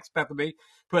 Thanks, Bethany.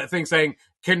 Put a thing saying,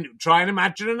 "Can try and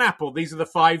imagine an apple. These are the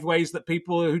 5 ways that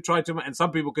people who try to." And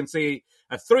some people can see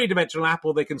a 3-dimensional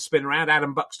apple. They can spin around.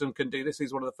 Adam Buxton can do this.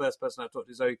 He's one of the first person I've talked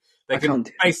to. So they can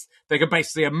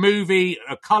basically a movie,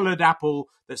 a coloured apple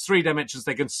that's 3 dimensions.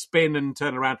 They can spin and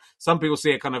turn around. Some people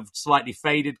see a kind of slightly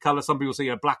faded colour. Some people see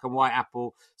a black and white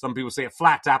apple. Some people see a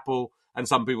flat apple. And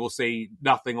some people see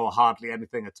nothing or hardly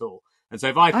anything at all. And so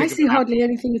if I see hardly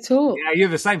anything at all. Yeah, you're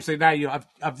the same. So now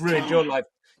I've ruined your life.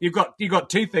 You've got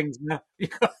 2 things now.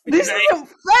 This isn't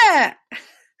fair.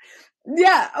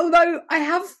 Yeah, although I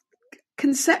have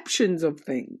conceptions of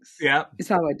things. Yeah, is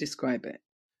how I describe it.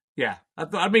 Yeah,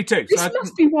 me too. This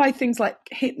must be why things like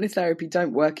hypnotherapy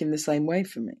don't work in the same way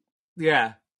for me.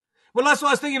 Yeah. Well, that's what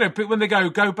I was thinking. When they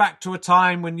go back to a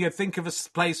time when you think of a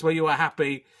place where you were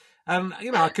happy. And I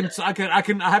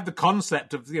have the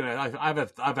concept of I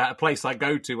have a place I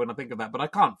go to when I think of that, but I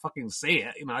can't fucking see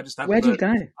it. I just have. Where do you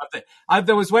go?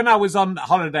 There was when I was on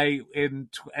holiday in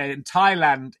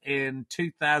Thailand in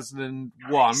 2001.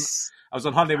 Nice. I was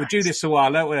on holiday with Judith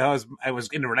Sawala, where I was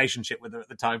in a relationship with her at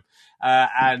the time,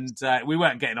 and we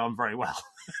weren't getting on very well.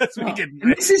 So we didn't.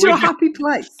 This is your happy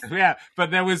place. Yeah,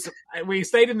 but we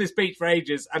stayed in this beach for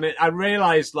ages, and I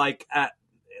realised at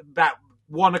about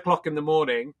 1 o'clock in the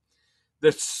morning.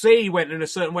 The sea went in a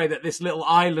certain way that this little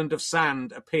island of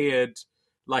sand appeared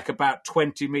like about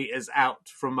 20 meters out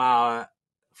from the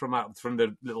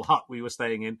little hut we were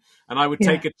staying in. And I would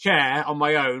take a chair on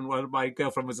my own while my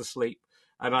girlfriend was asleep.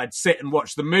 And I'd sit and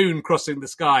watch the moon crossing the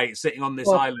sky, sitting on this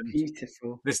island.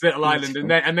 Beautiful. This little island.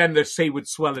 And then the sea would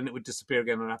swell and it would disappear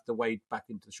again and I'd have to wade back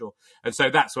into the shore. And so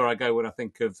that's where I go when I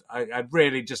think of, I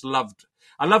really just loved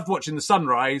watching the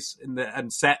sunrise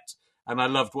and set. and I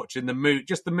loved watching the moon,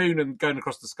 just the moon and going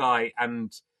across the sky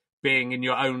and being in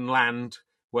your own land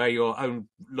where your own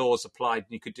laws applied,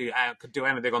 and you could do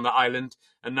anything on the island,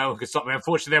 and no one could stop me.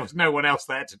 Unfortunately, there was no one else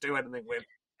there to do anything with.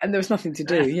 And there was nothing to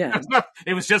do, yeah.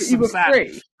 It was just but some sand.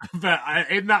 Free. But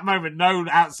in that moment, no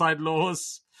outside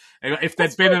laws. If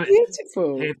there'd been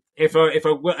beautiful. If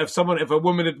a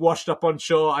woman had washed up on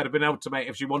shore, I'd have been able to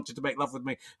if she wanted to make love with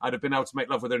me, I'd have been able to make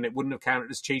love with her, and it wouldn't have counted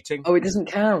as cheating. Oh, it doesn't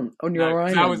count on your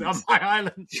island. I was on my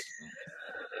island.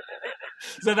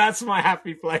 So that's my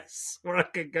happy place where I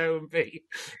could go and be.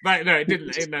 But no, it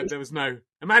didn't. There was no.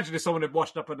 Imagine if someone had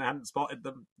washed up and I hadn't spotted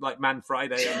them, like Man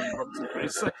Friday and Robinson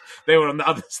Crusoe. So they were on the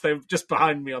others. They were just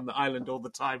behind me on the island all the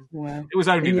time. Wow. It was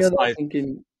only the size.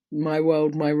 Thinking, my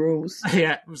world, my rules.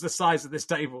 Yeah, it was the size of this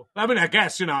table. I mean, I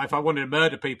guess, if I wanted to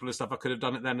murder people and stuff, I could have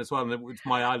done it then as well. And it was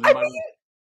my island.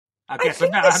 I guess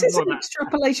think this is an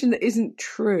extrapolation that isn't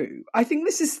true. I think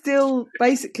this is still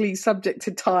basically subject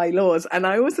to Thai laws. And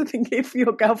I also think if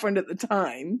your girlfriend at the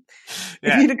time,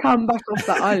 if you'd have come back off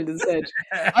that island and said,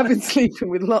 I've been sleeping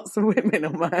with lots of women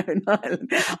on my own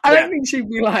island, I don't think she'd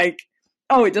be like,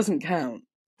 oh, it doesn't count.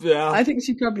 Yeah, I think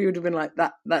she probably would have been like,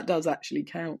 that does actually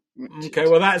count. Okay,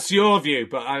 well, that's your view,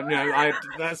 but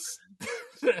that's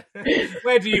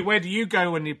where do you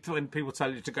go when people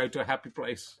tell you to go to a happy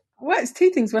place? Well, it's two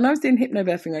things. When I was doing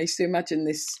hypnobirthing, I used to imagine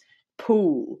this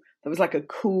pool that was like a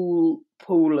cool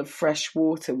pool of fresh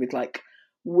water with like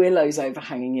willows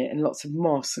overhanging it and lots of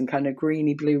moss and kind of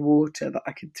greeny blue water that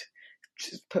I could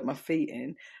just put my feet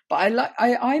in. But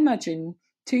I imagine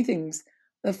two things.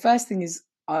 The first thing is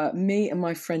me and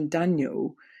my friend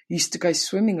Daniel used to go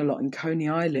swimming a lot in Coney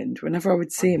Island. Whenever I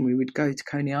would see him, we would go to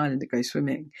Coney Island to go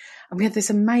swimming. And we had this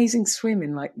amazing swim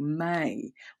in like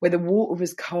May where the water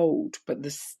was cold, but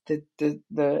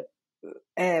the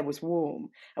air was warm.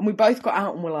 And we both got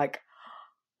out and were like,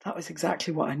 that was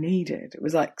exactly what I needed. It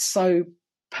was like so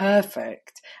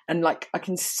perfect. And like, I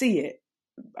can see it,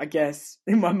 I guess,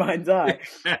 in my mind's eye.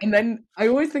 And then I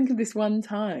always think of this one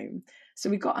time. So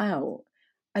we got out.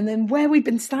 And then where we'd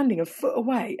been standing a foot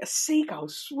away, a seagull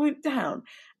swooped down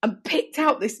and picked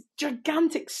out this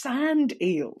gigantic sand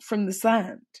eel from the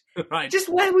sand. Right. Just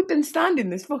where we'd been standing,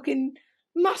 this fucking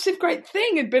massive great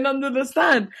thing had been under the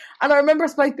sand. And I remember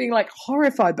us both being like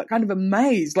horrified, but kind of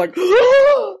amazed, like,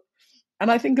 and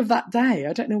I think of that day.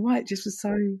 I don't know why, it just was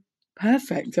so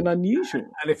perfect and unusual.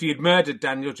 And if you'd murdered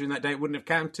Daniel during that day, it wouldn't have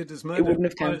counted as murder. It wouldn't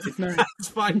have counted, no. That's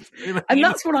fine. And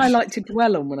that's what I like to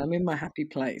dwell on when I'm in my happy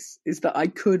place, is that I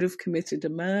could have committed a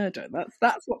murder.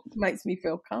 That's what makes me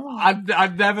feel calm.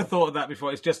 I've never thought of that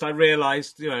before. It's just I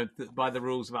realised, that by the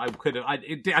rules, I could have. I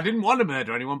didn't want to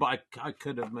murder anyone, but I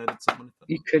could have murdered someone.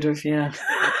 You could have, yeah.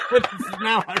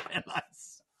 Now I realise.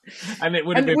 And it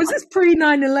would have been. Was this pre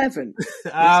 9/11?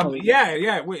 Yeah,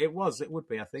 it was. It would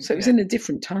be, I think. So it was in a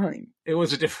different time. It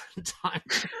was a different time.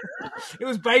 It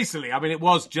was basically, it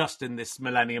was just in this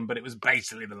millennium, but it was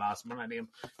basically the last millennium.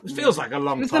 It feels like a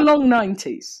long time. It was the long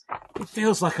 90s. It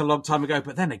feels like a long time ago,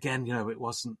 but then again, it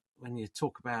wasn't. When you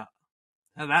talk about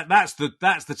that's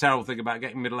the terrible thing about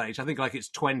getting middle age. I think like it's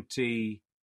 20.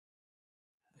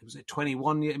 Was it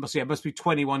 21 years? It must be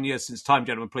 21 years since Time,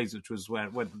 Gentlemen, Please, which was when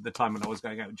the time when I was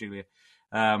going out with Julia,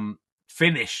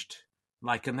 finished.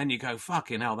 Like, and then you go,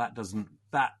 fucking hell, that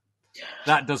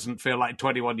doesn't feel like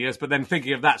 21 years. But then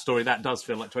thinking of that story, that does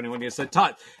feel like 21 years. So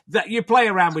time, that you play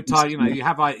around with time. You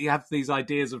have these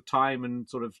ideas of time and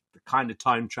sort of the kind of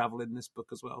time travel in this book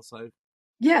as well. So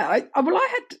yeah, I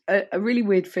had a really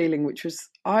weird feeling, which was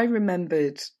I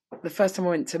remembered the first time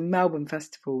I went to Melbourne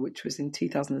Festival, which was in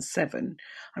 2007,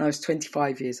 and I was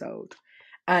 25 years old.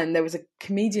 And there was a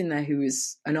comedian there who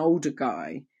was an older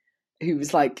guy who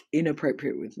was like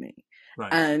inappropriate with me.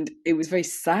 Right. And it was very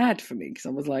sad for me because I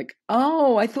was like,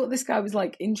 oh, I thought this guy was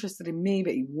like interested in me,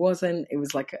 but he wasn't. It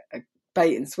was like a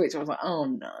bait and switch. I was like, oh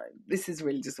no, this is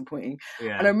really disappointing.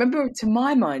 Yeah. And I remember, to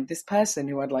my mind, this person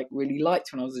who I'd like really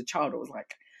liked when I was a child, I was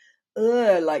like,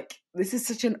 ugh, like this is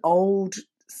such an old,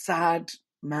 sad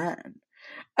man.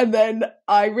 And then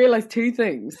I realised two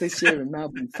things this year in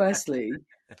Melbourne. Firstly,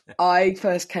 I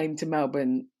first came to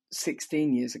Melbourne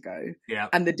 16 years ago. Yeah.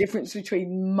 And the difference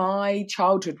between my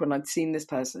childhood when I'd seen this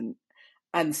person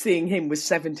and seeing him was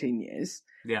 17 years.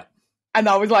 Yeah. And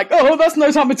I was like, oh, that's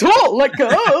no time at all. Like,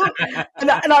 oh.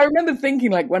 and I remember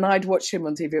thinking, like, when I'd watched him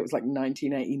on TV, it was like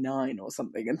 1989 or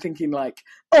something, and thinking like,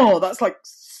 oh, that's like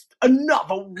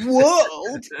another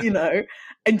world,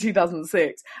 in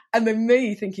 2006. And then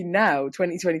me thinking now,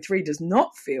 2023 does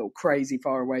not feel crazy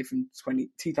far away from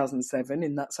 2007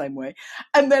 in that same way.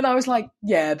 And then I was like,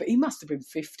 yeah, but he must have been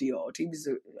 50 odd. It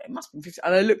must have been 50.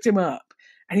 And I looked him up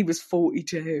and he was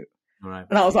 42. Right.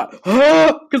 And I was like,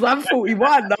 oh, because I'm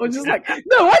 41. And I was just like,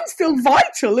 no, I'm still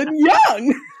vital and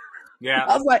young. Yeah.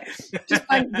 I was like, just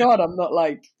thank God I'm not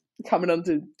like coming on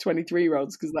to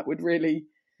 23-year-olds, because that would really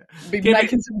be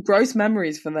making some gross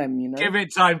memories for them, you know. Give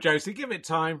it time, Josie. Give it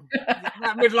time.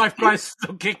 That midlife crisis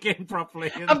will kick in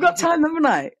properly. I've got time, haven't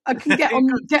I? I can get on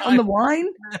the wine.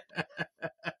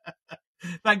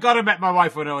 Thank God I met my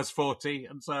wife when I was 40,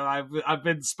 and so I've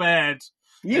been spared.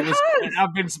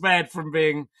 I've been spared from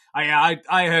being. I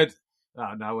heard.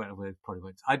 Oh no, we probably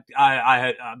won't. I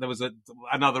heard there was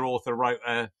another author wrote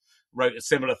a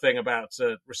similar thing about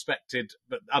a respected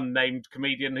but unnamed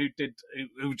comedian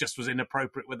who just was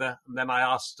inappropriate with her, and then I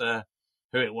asked her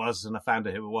who it was, and I found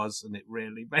out who it was, and it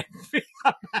really made me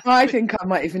unhappy. I think I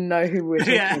might even know who we're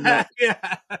talking about.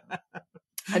 Yeah.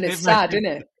 And it's sad, isn't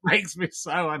it? Makes me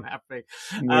so unhappy.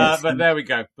 Yes. But there we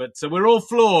go. But so we're all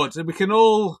flawed, and we can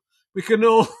all we can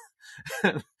all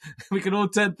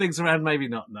turn things around. Maybe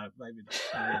not. No, maybe not.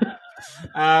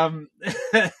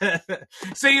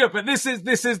 See, but this is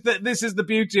the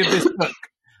beauty of this book,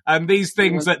 and these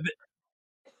things that.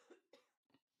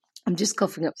 I'm just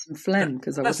coughing up some phlegm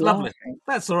because I was lovely. laughing.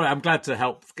 That's all right. I'm glad to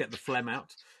help get the phlegm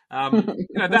out. I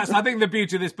think the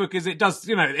beauty of this book is it does,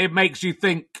 it makes you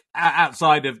think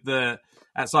outside of the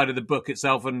book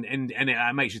itself, and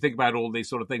it makes you think about all these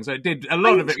sort of things. So it did a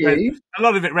lot of it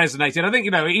resonated. I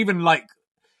think even like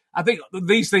I think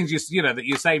these things that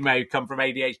you say may come from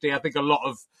ADHD. I think a lot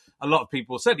of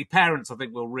people, certainly parents, I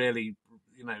think will really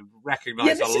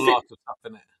recognise a lot of stuff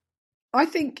in it. I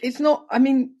think it's not. I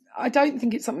mean, I don't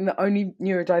think it's something that only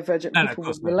neurodivergent people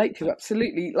would relate to.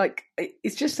 Absolutely, like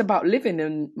it's just about living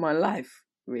in my life,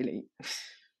 really.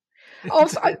 Do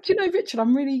you know, Richard?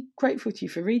 I'm really grateful to you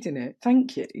for reading it.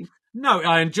 Thank you. No,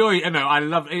 I enjoy. I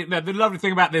love it. The lovely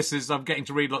thing about this is I'm getting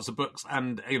to read lots of books,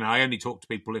 and I only talk to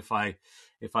people if I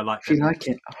like them. If you like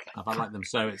it, if I like them.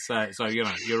 So it's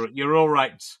you're all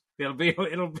right. It'll be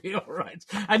all right.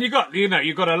 And you got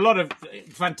a lot of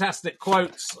fantastic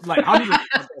quotes, like hundreds of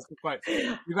fantastic quotes.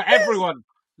 You got everyone,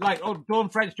 like Dawn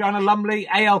French, Joanna Lumley,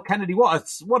 A.L. Kennedy. What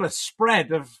a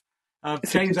spread of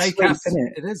James Acass.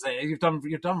 It is. You've done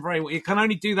very well. You can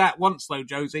only do that once though,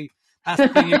 Josie. That's the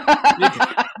thing.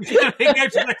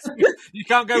 You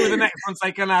can't go with the next one. So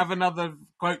they can have another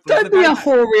quote. Don't be a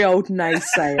hoary old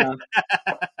naysayer.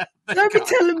 Don't be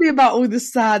telling me about all the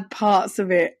sad parts of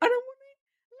it. I don't.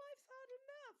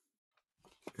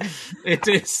 It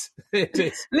is.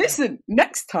 Listen,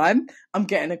 next time I'm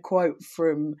getting a quote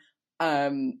from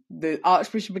the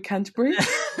Archbishop of Canterbury.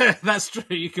 That's true.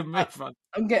 You can make fun.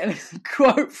 I'm getting a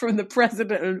quote from the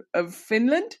President of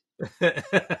Finland.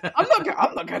 I'm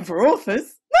not going for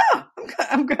authors. No,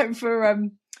 I'm going for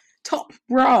top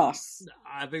brass.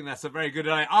 I think that's a very good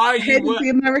idea. Head of the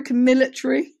American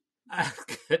military.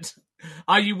 Good.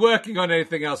 Are you working on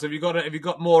anything else? Have you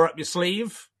got more up your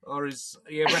sleeve? Or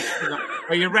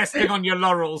are you resting on your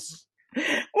laurels? Well, do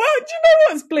you know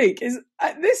what's bleak? Is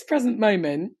at this present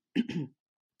moment,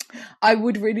 I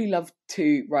would really love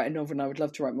to write a novel, and I would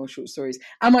love to write more short stories.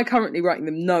 Am I currently writing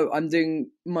them? No, I'm doing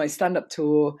my stand-up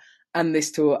tour and this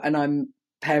tour, and I'm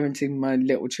parenting my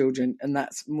little children, and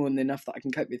that's more than enough that I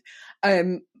can cope with.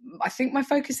 I think my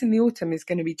focus in the autumn is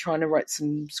going to be trying to write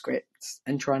some scripts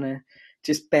and trying to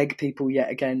just beg people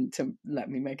yet again to let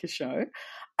me make a show.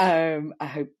 I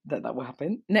hope that will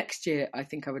happen. Next year, I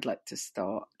think I would like to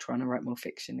start trying to write more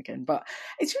fiction again. But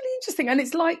it's really interesting. And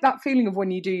it's like that feeling of when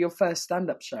you do your first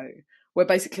stand-up show, where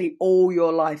basically all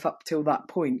your life up till that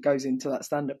point goes into that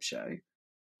stand-up show.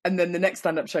 And then the next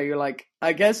stand-up show, you're like,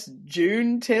 I guess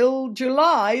June till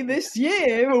July this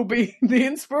year will be the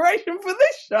inspiration for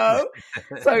this show.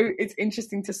 So it's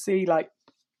interesting to see,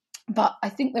 but I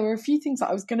think there were a few things that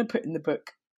I was going to put in the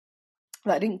book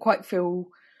that I didn't quite feel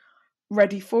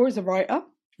ready for as a writer.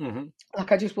 Mm-hmm.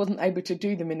 I just wasn't able to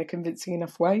do them in a convincing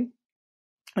enough way.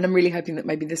 And I'm really hoping that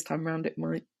maybe this time around that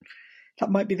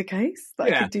might be the case.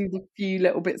 That I could do the few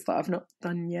little bits that I've not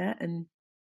done yet. And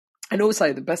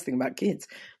also the best thing about kids,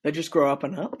 they just grow up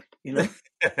and up,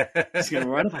 Just going to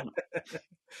write about it.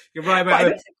 You're right about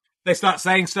it. They start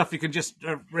saying stuff you can just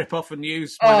rip off and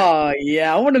use. Oh,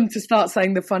 yeah. I want them to start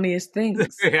saying the funniest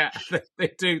things. Yeah,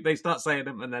 they do. They start saying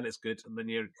them and then it's good.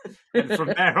 And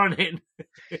from there on in.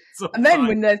 And then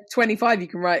when they're 25, you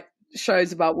can write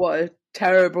shows about what a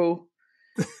terrible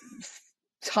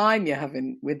time you're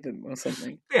having with them or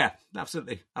something. Yeah,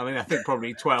 absolutely. I mean, I think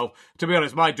probably 12. To be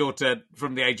honest, my daughter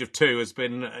from the age of 2 has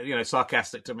been,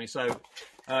 sarcastic to me. So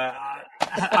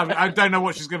I don't know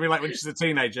what she's going to be like when she's a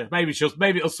teenager. Maybe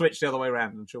it'll switch the other way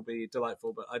around and she'll be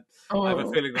delightful. But I have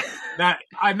a feeling that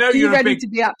I know Are you you're ready a big. to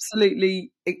be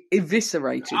absolutely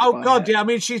eviscerated? Oh by God, her? yeah. I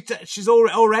mean, she's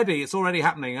already. It's already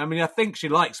happening. I mean, I think she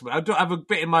likes me. I do have a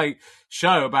bit in my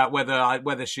show about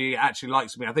whether she actually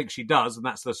likes me. I think she does, and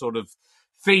that's the sort of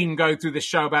theme going through this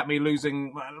show about me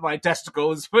losing my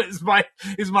testicles is my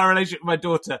relationship with my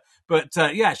daughter. But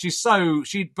yeah,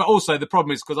 but also the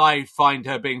problem is because I find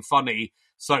her being funny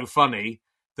so funny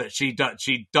that she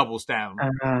doubles down.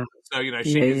 So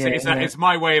it's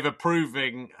my way of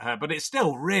approving her, but it's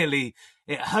still really,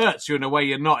 it hurts you in a way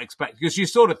you're not expecting, because you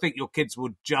sort of think your kids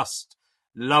would just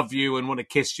love you and want to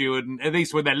kiss you, and at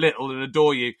least when they're little, and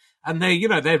adore you. And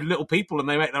they're little people and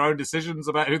they make their own decisions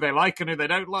about who they like and who they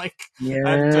don't like.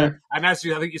 Yeah. And as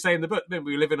I think you say in the book,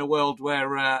 we live in a world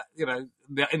where,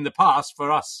 in the past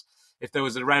for us, if there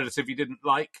was a relative you didn't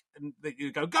like, and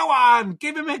you go on,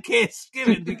 give him a kiss. Give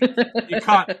it. You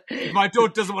can't. If my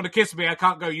daughter doesn't want to kiss me, I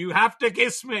can't go, you have to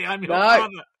kiss me. I'm your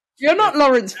father. You're not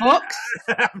Lawrence Fox.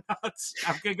 I'm not.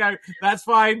 I'm going to go, that's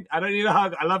fine. I don't need a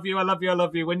hug. I love you. I love you. I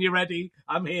love you. When you're ready,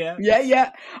 I'm here.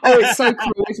 Yeah. Oh, it's so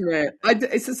cruel, isn't it?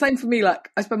 It's the same for me. Like,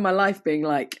 I spend my life being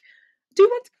like, do you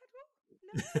want to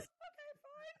cuddle?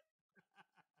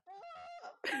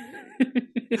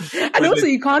 And also,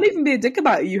 you can't even be a dick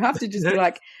about it. You have to just be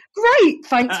like, great,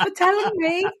 thanks for telling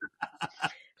me.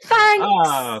 Thanks.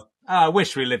 Oh, I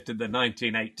wish we lived in the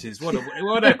 1980s. What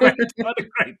a great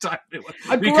time it was.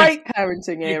 A great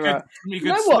parenting era. You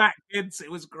could smack kids.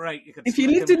 It was great. If you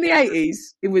lived in the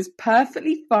 80s, it was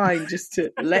perfectly fine just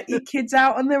to let your kids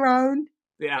out on their own.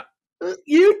 Yeah.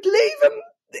 You'd leave them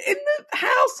in the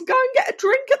house and go and get a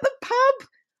drink at the pub.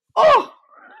 Oh,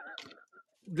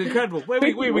 incredible.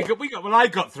 I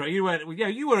got through. You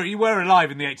were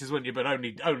alive in the 80s, weren't you? But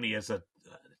only as a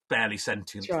barely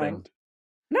sentient thing.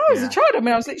 No, as a child. I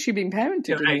mean, I was literally being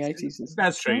parented in the 80s.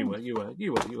 That's true. You were a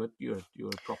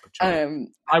proper child.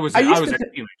 I was a teenager.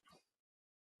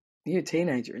 You were a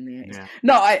teenager in the 80s. Yeah.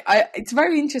 No, it's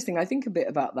very interesting. I think a bit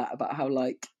about that, about how,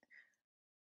 like,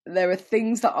 there are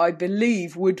things that I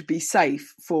believe would be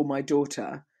safe for my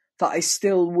daughter that I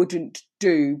still wouldn't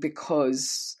do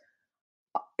because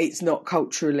it's not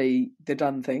culturally the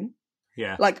done thing.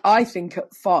 Yeah. Like, I think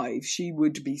at 5, she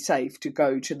would be safe to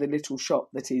go to the little shop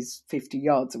that is 50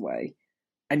 yards away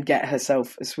and get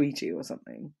herself a sweetie or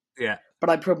something. Yeah. But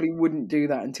I probably wouldn't do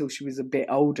that until she was a bit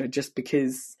older, just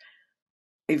because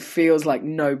it feels like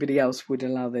nobody else would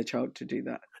allow their child to do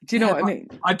that. Do you know what I mean?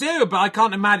 I do, but I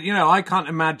can't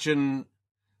imagine.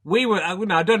 We were,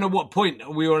 I don't know what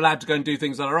point we were allowed to go and do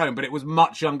things on our own, but it was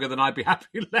much younger than I'd be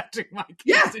happy letting my kids.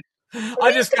 Yeah.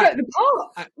 I just go to the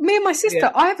park. Me and my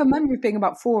sister, I have a memory of being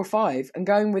about 4 or 5 and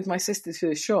going with my sister to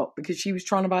the shop because she was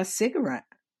trying to buy a cigarette.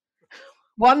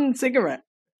 One cigarette.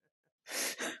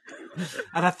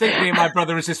 And I think me and my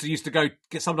brother and sister used to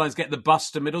sometimes get the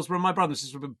bus to Middlesbrough. My brother and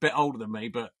sister were a bit older than me,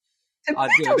 but my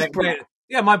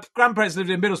grandparents lived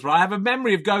in Middlesbrough. I have a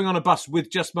memory of going on a bus with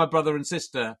just my brother and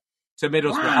sister to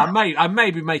Middlesbrough. Wow. I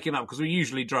may be making up because we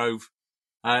usually drove.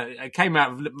 It came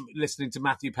out of listening to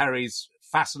Matthew Perry's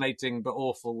fascinating but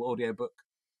awful audiobook,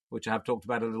 which I have talked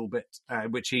about a little bit,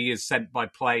 which he is sent by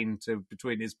plane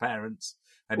between his parents.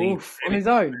 And on his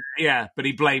own. Yeah, but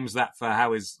he blames that for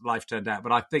how his life turned out.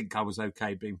 But I think I was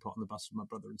okay being put on the bus with my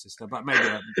brother and sister. But maybe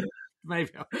I wasn't.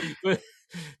 This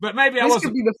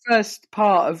could be the first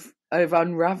part of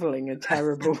unraveling a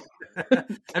terrible.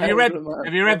 Have you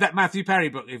read that Matthew Perry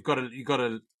book? You've got to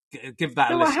give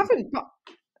that a listen. No, I haven't. But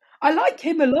I like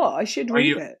him a lot. I should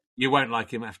read it. You won't like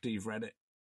him after you've read it.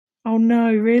 Oh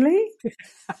no, really?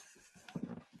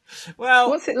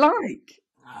 Well, what's it like?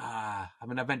 I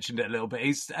mean, I mentioned it a little bit.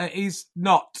 He's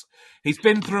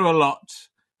been through a lot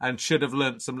and should have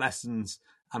learnt some lessons.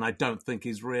 And I don't think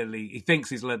he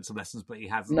thinks he's learnt some lessons, but he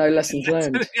hasn't. No lessons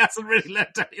learned. He hasn't really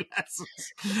learnt any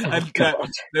lessons. And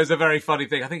there's a very funny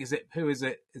thing. I think, who is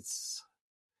it? It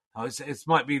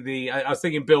might be I was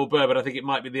thinking Bill Burr, but I think it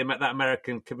might be that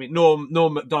American comedian,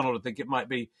 Norm Macdonald. I think it might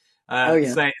be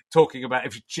talking about,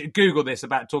 if you Google this,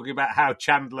 talking about how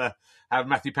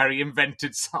Matthew Perry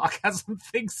invented sarcasm.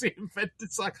 Thinks he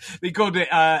invented sarcasm. They called it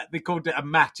a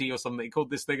matty or something. He called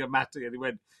this thing a matty, and he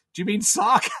went, "Do you mean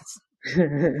sarcasm?"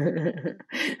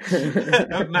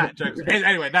 Matt jokes.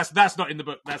 Anyway, that's not in the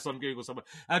book. That's on Google somewhere.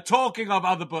 Talking of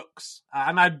other books,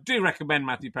 and I do recommend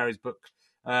Matthew Perry's book.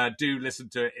 Do listen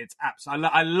to it. It's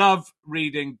I love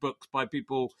reading books by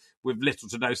people with little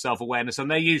to no self-awareness,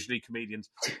 and they're usually comedians.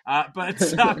 I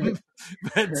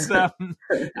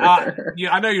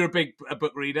know you're a big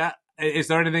book reader. Is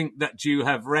there anything that you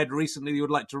have read recently you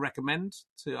would like to recommend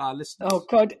to our listeners? Oh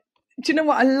God, do you know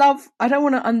what I love? I don't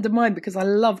want to undermine, because I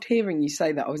loved hearing you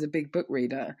say that I was a big book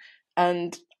reader.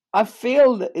 And I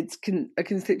feel that it's a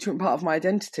constituent part of my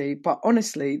identity. But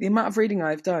honestly, the amount of reading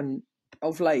I've done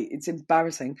of late, it's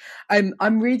embarrassing.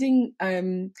 I'm reading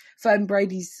Fern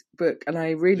Brady's book, and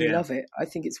I really love it. I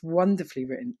think it's wonderfully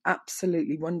written,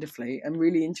 absolutely wonderfully, and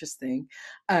really interesting.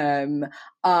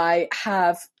 I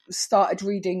have started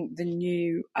reading the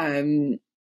new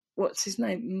what's his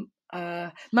name,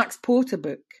 Max Porter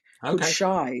book called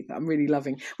Shy, that I'm really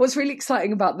loving. What's really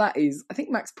exciting about that is I think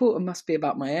Max Porter must be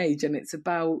about my age, and it's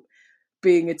about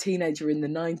being a teenager in the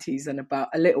 90s, and about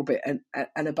a little bit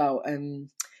and about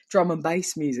drum and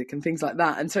bass music and things like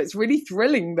that. And so it's really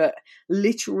thrilling that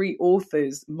literary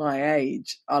authors my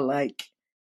age are like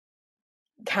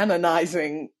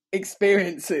canonizing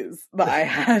experiences that I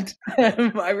had.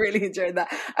 I really enjoyed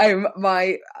that.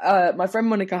 My friend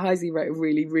Monica Heisey wrote a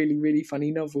really, really, really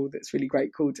funny novel that's really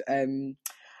great called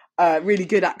Really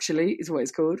Good Actually is what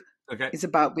it's called. Okay. It's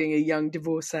about being a young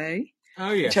divorcee.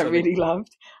 Oh, yes. Which I really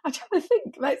loved. I'm trying to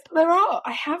think.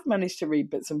 I have managed to read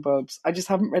bits and bobs. I just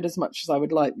haven't read as much as I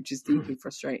would like, which is deeply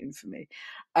frustrating for me.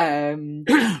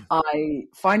 I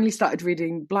finally started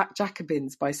reading Black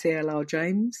Jacobins by C.L.R.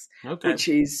 James, which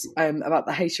is about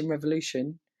the Haitian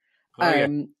Revolution.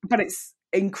 But it's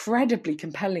incredibly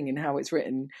compelling in how it's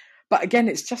written. But again,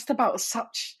 it's just about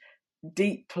such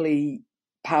deeply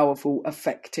powerful,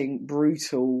 affecting,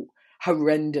 brutal,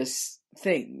 horrendous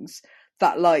things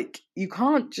that, like, you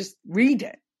can't just read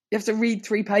it. You have to read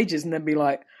 3 pages and then be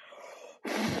like,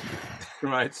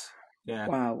 right, yeah,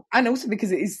 wow. And also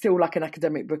because it is still like an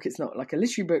academic book, it's not like a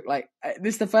literary book. Like,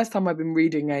 this is the first time I've been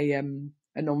reading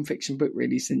a non-fiction book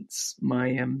really since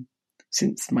my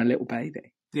little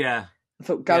baby. Yeah, I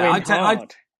thought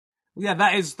hard. Yeah,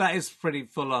 that is pretty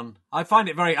full on. I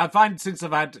find since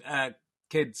I've had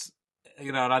kids,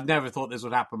 you know, and I've never thought this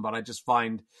would happen, but I just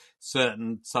find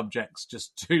certain subjects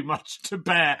just too much to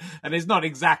bear. And it's not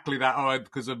exactly that,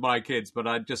 because of my kids, but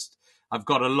I've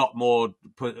got a lot more,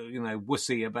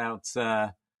 wussy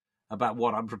about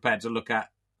what I'm prepared to look at.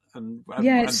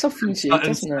 It softens you,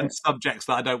 doesn't it? And subjects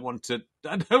that I don't want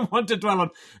to dwell on.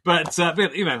 But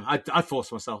I force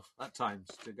myself at times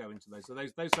to go into those. So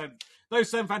those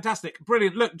sound fantastic,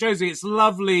 brilliant. Look, Josie, it's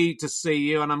lovely to see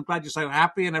you, and I'm glad you're so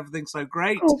happy and everything's so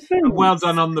great. Oh, and well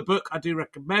done on the book. I do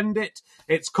recommend it.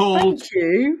 It's called. Thank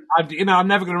you. I'm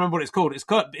never going to remember what it's called.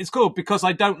 It's called Because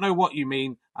I Don't Know What You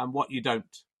Mean and What You Don't.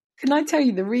 Can I tell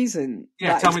you the reason?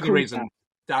 Yeah, tell me the reason.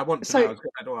 I want to know. I was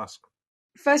going to ask.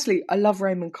 Firstly, I love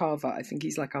Raymond Carver. I think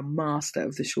he's like a master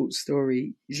of the short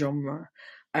story genre.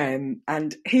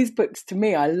 And his books, to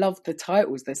me, I love the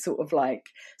titles. They're sort of like,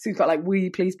 so he's got like, Will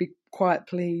You Please Be Quiet,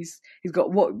 Please? He's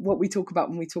got what we talk about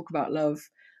when we talk about love.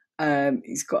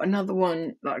 He's got another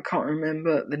one that I can't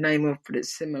remember the name of, but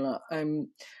it's similar.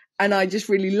 And I just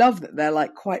really love that they're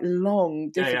like quite long,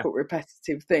 difficult,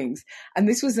 repetitive things. And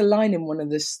this was a line in one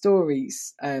of the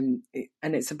stories. And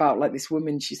it's about like this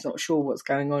woman, she's not sure what's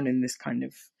going on in this kind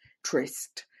of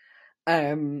tryst.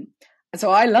 And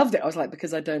so I loved it. I was like,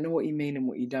 because I don't know what you mean and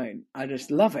what you don't. I just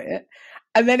love it.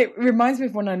 And then it reminds me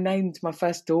of when I named my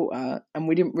first daughter and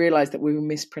we didn't realise that we were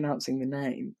mispronouncing the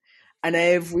name. And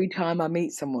every time I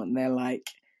meet someone, they're like,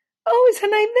 oh, is her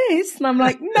name this? And I'm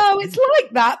like, no, it's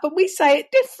like that, but we say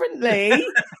it differently.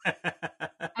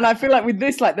 And I feel like with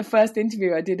this, like the first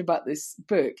interview I did about this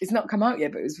book, it's not come out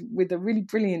yet, but it was with a really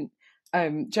brilliant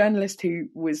journalist who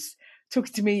was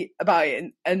talking to me about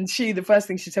it. And she, the first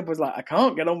thing she said was like, I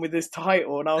can't get on with this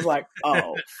title. And I was like,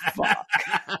 oh, fuck.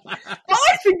 But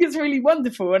I think it's really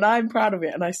wonderful and I'm proud of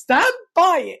it and I stand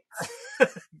by it.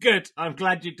 Good. I'm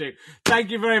glad you do. Thank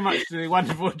you very much to the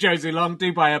wonderful Josie Long.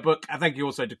 Do buy her book. And thank you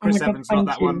also to Chris Evans, not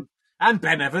that one. And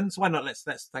Ben Evans. Why not? Let's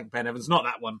thank Ben Evans, not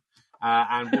that one.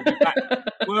 And we'll be back.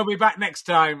 We'll be back next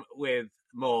time with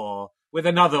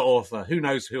another author. Who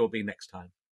knows who will be next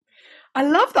time? I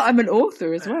love that I'm an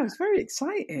author as well. It's very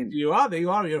exciting. You are.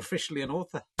 You're officially an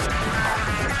author.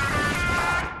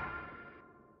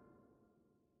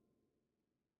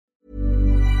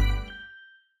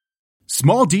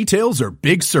 Small details are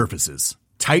big surfaces.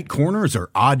 Tight corners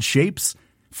are odd shapes.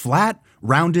 Flat,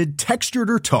 rounded, textured,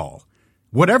 or tall.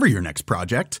 Whatever your next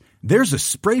project, there's a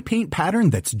spray paint pattern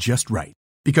that's just right.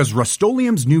 Because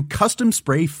Rust-Oleum's new Custom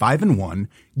Spray 5-in-1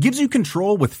 gives you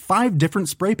control with 5 different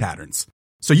spray patterns.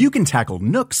 So you can tackle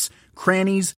nooks,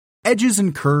 crannies, edges,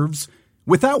 and curves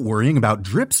without worrying about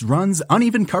drips, runs,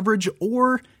 uneven coverage,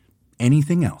 or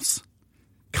anything else.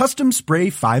 Custom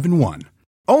Spray 5-in-1.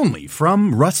 Only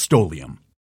from Rust-Oleum.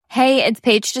 Hey, it's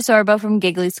Paige DeSorbo from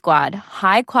Giggly Squad.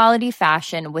 High quality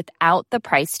fashion without the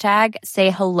price tag.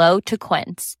 Say hello to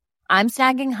Quince. I'm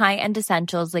snagging high-end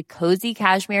essentials like cozy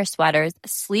cashmere sweaters,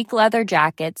 sleek leather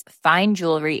jackets, fine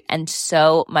jewelry, and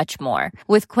so much more.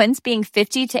 With Quince being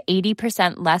 50 to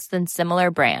 80% less than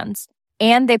similar brands.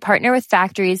 And they partner with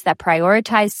factories that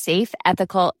prioritize safe,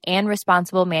 ethical, and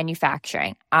responsible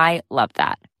manufacturing. I love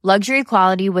that. Luxury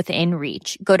quality within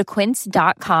reach. Go to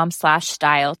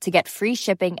quince.com/style to get free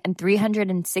shipping and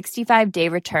 365-day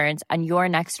returns on your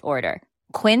next order.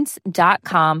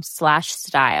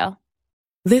 Quince.com/style.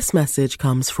 This message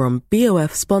comes from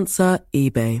BOF sponsor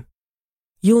eBay.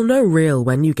 You'll know real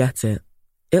when you get it.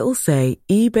 It'll say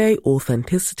eBay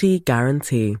Authenticity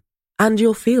Guarantee. And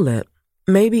you'll feel it.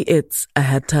 Maybe it's a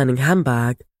head-turning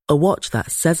handbag, a watch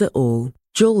that says it all,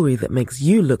 jewelry that makes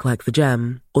you look like the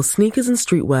gem, or sneakers and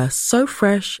streetwear so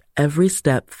fresh every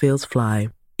step feels fly.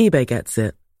 eBay gets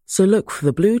it. So look for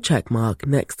the blue check mark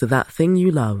next to that thing you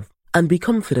love. And be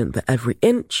confident that every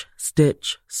inch,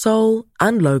 stitch, sole,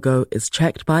 and logo is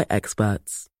checked by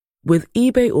experts. With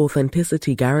eBay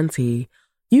Authenticity Guarantee,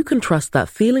 you can trust that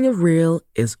feeling of real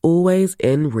is always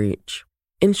in reach.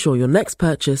 Ensure your next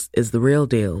purchase is the real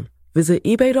deal. Visit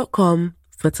ebay.com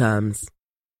for terms.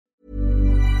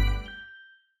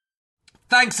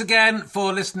 Thanks again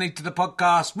for listening to the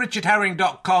podcast.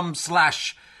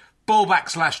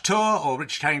 richardherring.com/ballback/tour or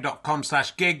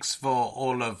richardherring.com/gigs for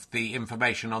all of the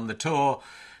information on the tour.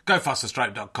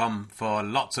 GoFasterStroke.com for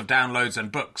lots of downloads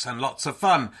and books and lots of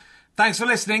fun. Thanks for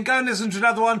listening. Go and listen to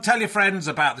another one. Tell your friends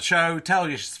about the show. Tell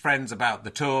your friends about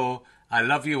the tour. I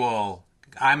love you all.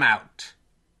 I'm out.